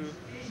Ukrainian, who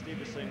Steve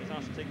was saying was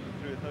asked to take them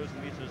through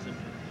 1,000 meters in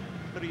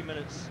 3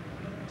 minutes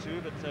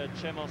too, but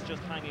Chemos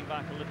just hanging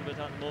back a little bit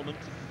at the moment.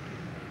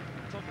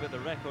 We talked about the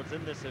records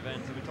in this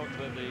event, and we talked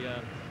about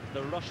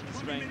the Russian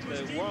strength.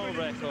 The world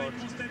record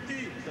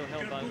still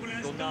held by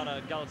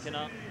Gulnara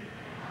Galkina,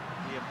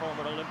 the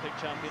former Olympic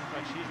champion. In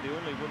fact, she's the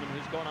only woman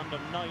who's gone under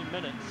 9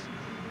 minutes.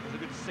 There's a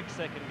good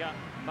 6-second gap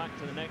back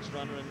to the next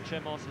runner, and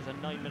Chemos is a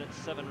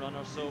 9:07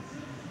 runner. So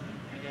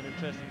again,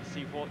 interesting to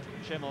see what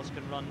Chemos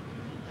can run.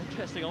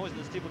 Interesting always in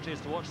the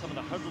steeplechase to watch some of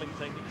the hurdling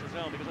techniques as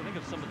well, because I think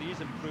if some of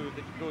these improved,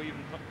 they could go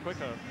even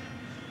quicker.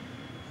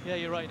 Yeah,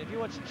 you're right. If you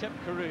watch Chep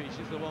Karui,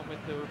 she's the one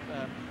with the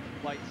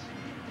white,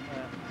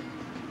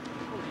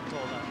 what do you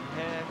call that?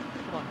 Hair,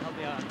 come on, help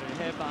me out, Andrew.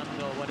 Hairband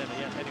or whatever,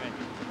 yeah, anyway.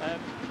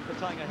 The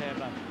tying her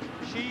hairband.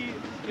 She,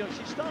 you know,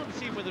 she started the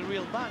season with a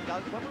real bang.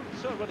 When we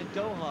saw her running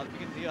Doha at the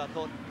beginning of the year, I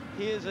thought,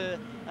 here's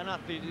an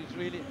athlete who's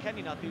really, a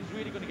Kenyan athlete who's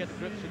really going to get the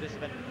grips with this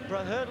event. For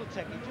her hurdle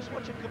technique, just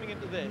watch her coming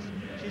into this.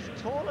 She's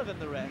taller than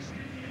the rest,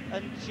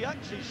 and she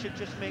actually should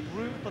just make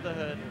room for the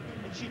hurdle.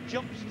 And she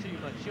jumps too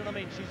much, you know what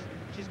I mean?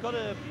 She's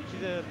a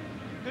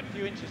good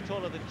few inches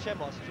taller than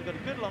Chemos. She's got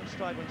a good long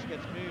stride when she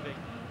gets moving,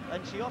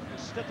 and she often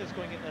stutters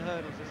going into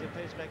hurdles as her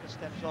pacemaker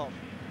steps off.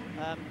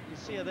 You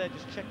see her there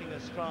just checking her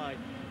stride.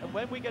 And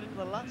when we get into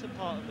the latter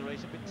part of the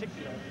race in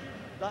particular,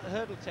 that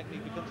hurdle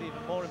technique becomes even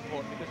more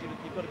important because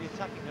you've got to be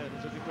attacking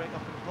hurdles if you break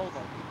off from the pole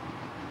vault.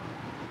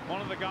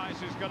 One of the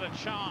guys who's got a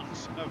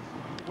chance of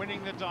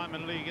winning the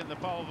Diamond League in the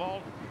pole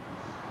vault,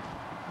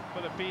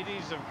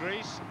 Philippides of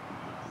Greece.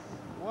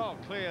 Well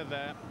clear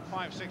there,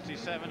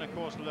 5:67. Of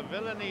course,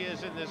 Lavillenie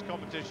is in this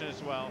competition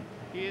as well.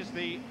 He is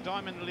the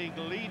Diamond League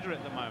leader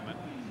at the moment,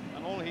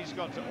 and all he's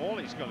got to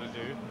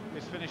do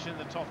is finish in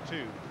the top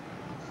 2.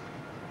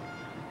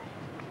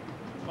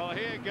 Well,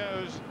 here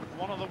goes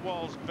one of the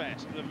world's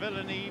best.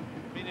 Lavillenie,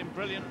 been in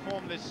brilliant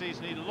form this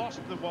season. He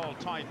lost the world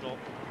title.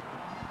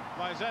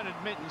 By his own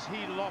admittance,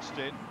 he lost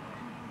it.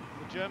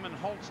 The German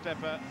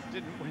Holtstepper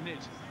didn't win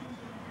it,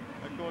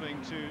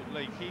 according to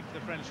L'Équipe,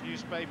 the French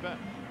newspaper.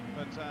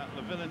 But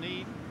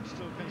Lavillenie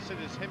still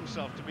considers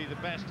himself to be the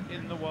best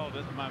in the world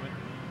at the moment.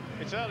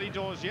 It's early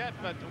doors yet,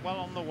 but well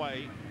on the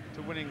way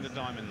to winning the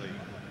Diamond League.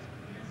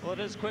 Well, it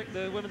is quick.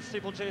 The women's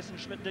steeplechase, and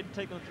Schmidt did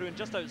take them through in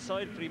just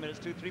outside 3 minutes,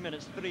 3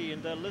 minutes 3,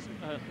 and Liz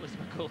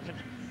McColgan,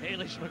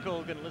 Eilish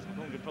McColgan, Liz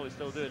McColgan could probably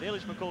still do it.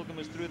 Eilish McColgan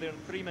was through there in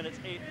 3 minutes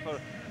 8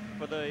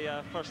 for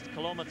the first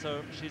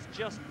kilometre. She's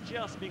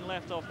just being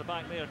left off the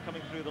back there,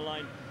 coming through the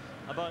line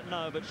about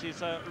now, but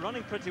she's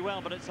running pretty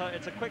well. But it's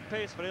a quick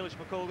pace for Eilish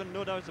McColgan,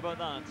 no doubt about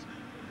that.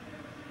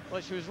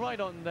 Well, she was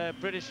right on the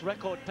British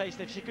record pace.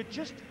 If she could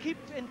just keep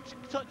in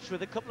touch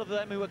with a couple of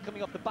them who were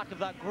coming off the back of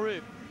that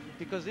group,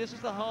 because this is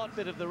the hard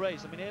bit of the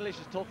race. I mean, Eilish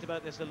has talked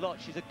about this a lot.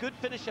 She's a good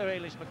finisher,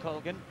 Eilish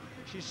McColgan.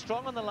 She's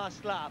strong on the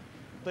last lap,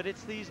 but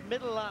it's these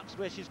middle laps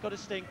where she's got to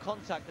stay in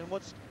contact. And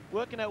what's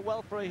working out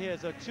well for her here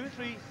is there are 2 or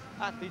 3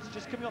 athletes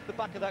just coming off the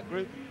back of that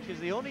group. She's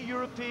the only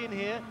European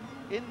here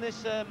in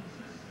this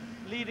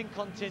leading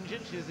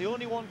contingent. She's the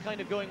only one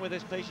kind of going with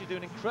this pace. She's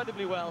doing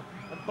incredibly well.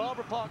 And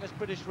Barbara Parker's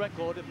British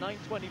record of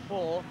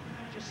 9:24,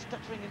 just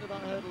stuttering into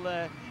that hurdle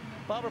there.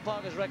 Barbara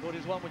Parker's record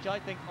is one which I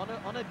think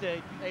on a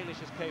day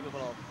Eilish is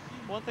capable of.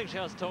 One thing she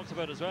has talked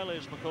about as well,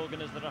 Eilish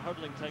McColgan, is that her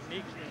hurdling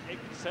technique, it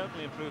can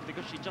certainly improve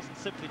because she just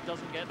simply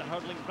doesn't get the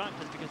hurdling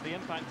practice because the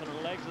impact on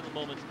her legs at the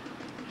moment.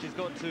 She's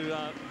got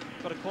to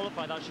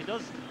qualify that. She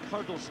does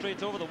hurdle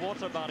straight over the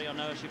water barrier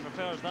now. She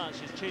prefers that.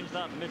 She's changed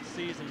that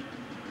mid-season.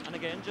 And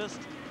again,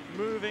 just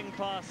moving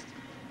past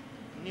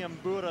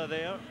Nyambura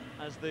there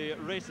as the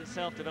race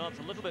itself develops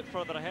a little bit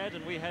further ahead,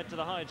 and we head to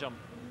the high jump.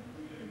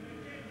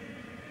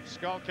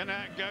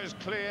 Skalkanak goes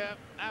clear,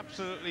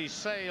 absolutely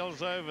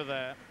sails over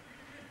there.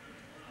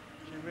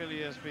 She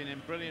really has been in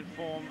brilliant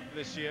form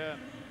this year.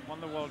 Won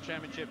the World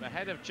Championship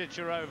ahead of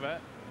Chicharova.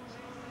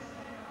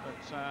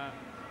 But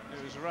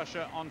it was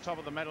Russia on top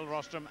of the medal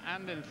rostrum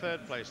and in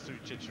 3rd place through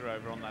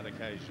Chicharova on that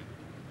occasion.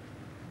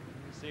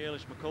 You see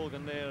Eilish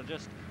McColgan there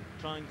just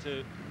trying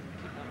to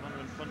keep that runner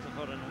in front of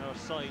her in her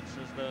sights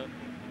as the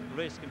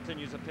race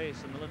continues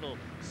apace, and the little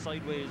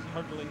sideways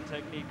hurdling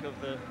technique of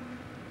the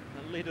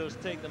leaders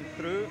take them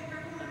through.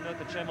 And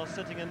Milka Chemos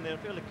sitting in there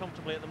fairly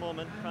comfortably at the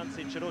moment.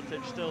 Franci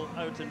Cirotic still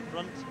out in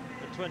front,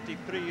 the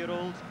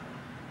 23-year-old.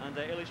 And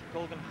Eilish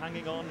McColgan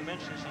hanging on. You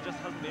mentioned she just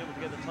hasn't been able to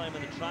get the time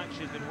on the track.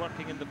 She's been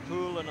working in the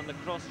pool and on the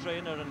cross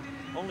trainer, and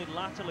only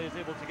latterly is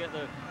able to get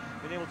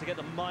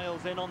the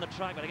miles in on the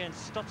track. But again,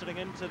 stuttering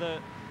into the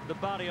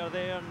barrier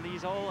there, and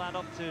these all add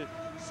up to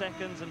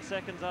seconds, and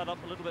seconds add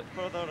up a little bit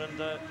further. And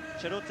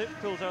Cirotic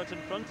pulls out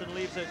in front and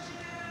leaves it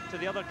to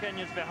the other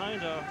Kenyans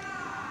behind her.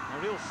 A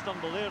real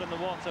stumble there in the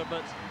water,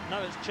 but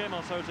now it's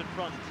Chemos out in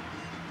front.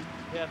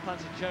 Yeah,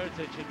 Franci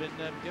Cirotic had been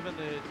given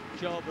the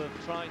job of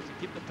trying to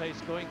keep the pace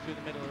going through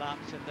the middle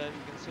laps, and you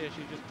can see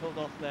she just pulled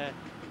off there.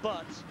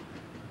 But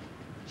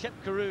Chep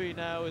Karui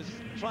now is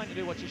trying to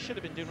do what she should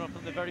have been doing right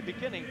from the very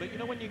beginning. But you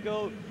know, when you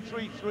go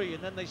 3:3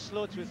 and then they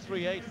slow to a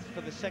 3:8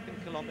 for the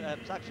second kilometre,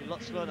 it's actually a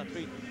lot slower than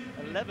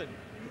 3:11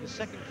 for the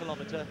second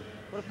kilometre.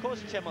 Well, of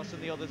course, Chemos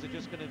and the others are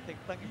just going to think,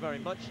 thank you very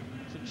much.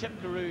 So Chep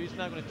Karui is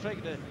now going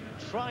to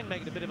try and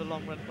make it a bit of a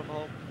long run from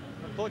home.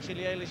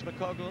 Unfortunately, Eilish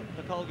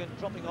McColgan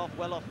dropping off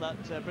well off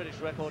that British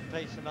record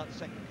pace in that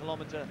second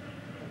kilometre,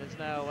 and is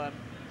now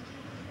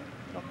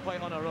not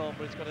quite on her own,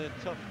 but it's got a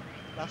tough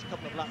last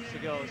couple of laps to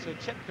go. So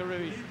Chep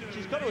Karui,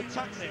 she's got to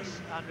attack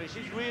this, Andrew.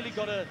 She's really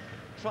got to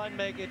try and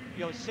make it,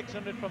 you know,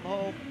 600 from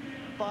home,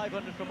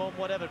 500 from home,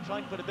 whatever. Try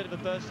and put a bit of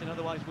a burst in,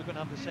 otherwise we're going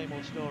to have the same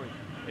old story.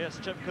 Yes,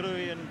 Chep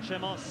Karui and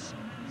Chemos,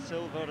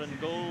 silver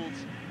and gold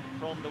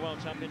from the World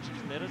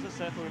Championships. And there is a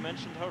Seppo who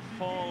mentioned her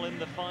fall in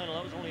the final.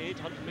 That was only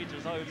 800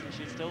 meters out, and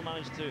she still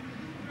managed to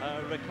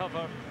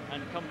recover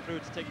and come through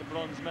to take the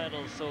bronze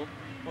medal. So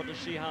what does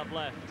she have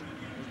left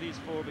as these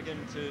four begin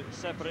to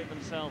separate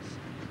themselves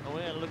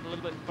away and look a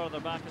little bit further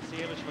back and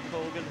see Eilish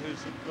McColgan,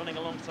 who's running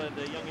alongside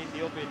the young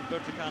Ethiopian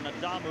Bertukan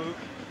Adamu.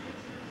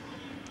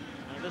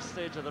 And at this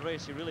stage of the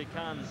race, you really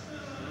can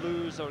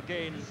lose or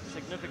gain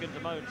significant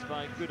amounts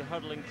by good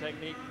hurdling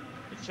technique.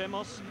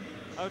 Chemos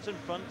out in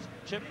front,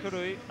 Chep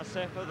Kirui,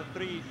 Assefa, the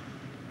three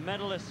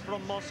medalists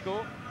from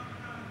Moscow.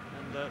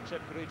 And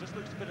Chep Kirui just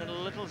looks to put in a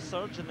little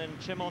surge, and then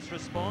Chemos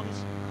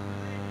responds.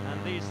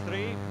 And these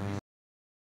three,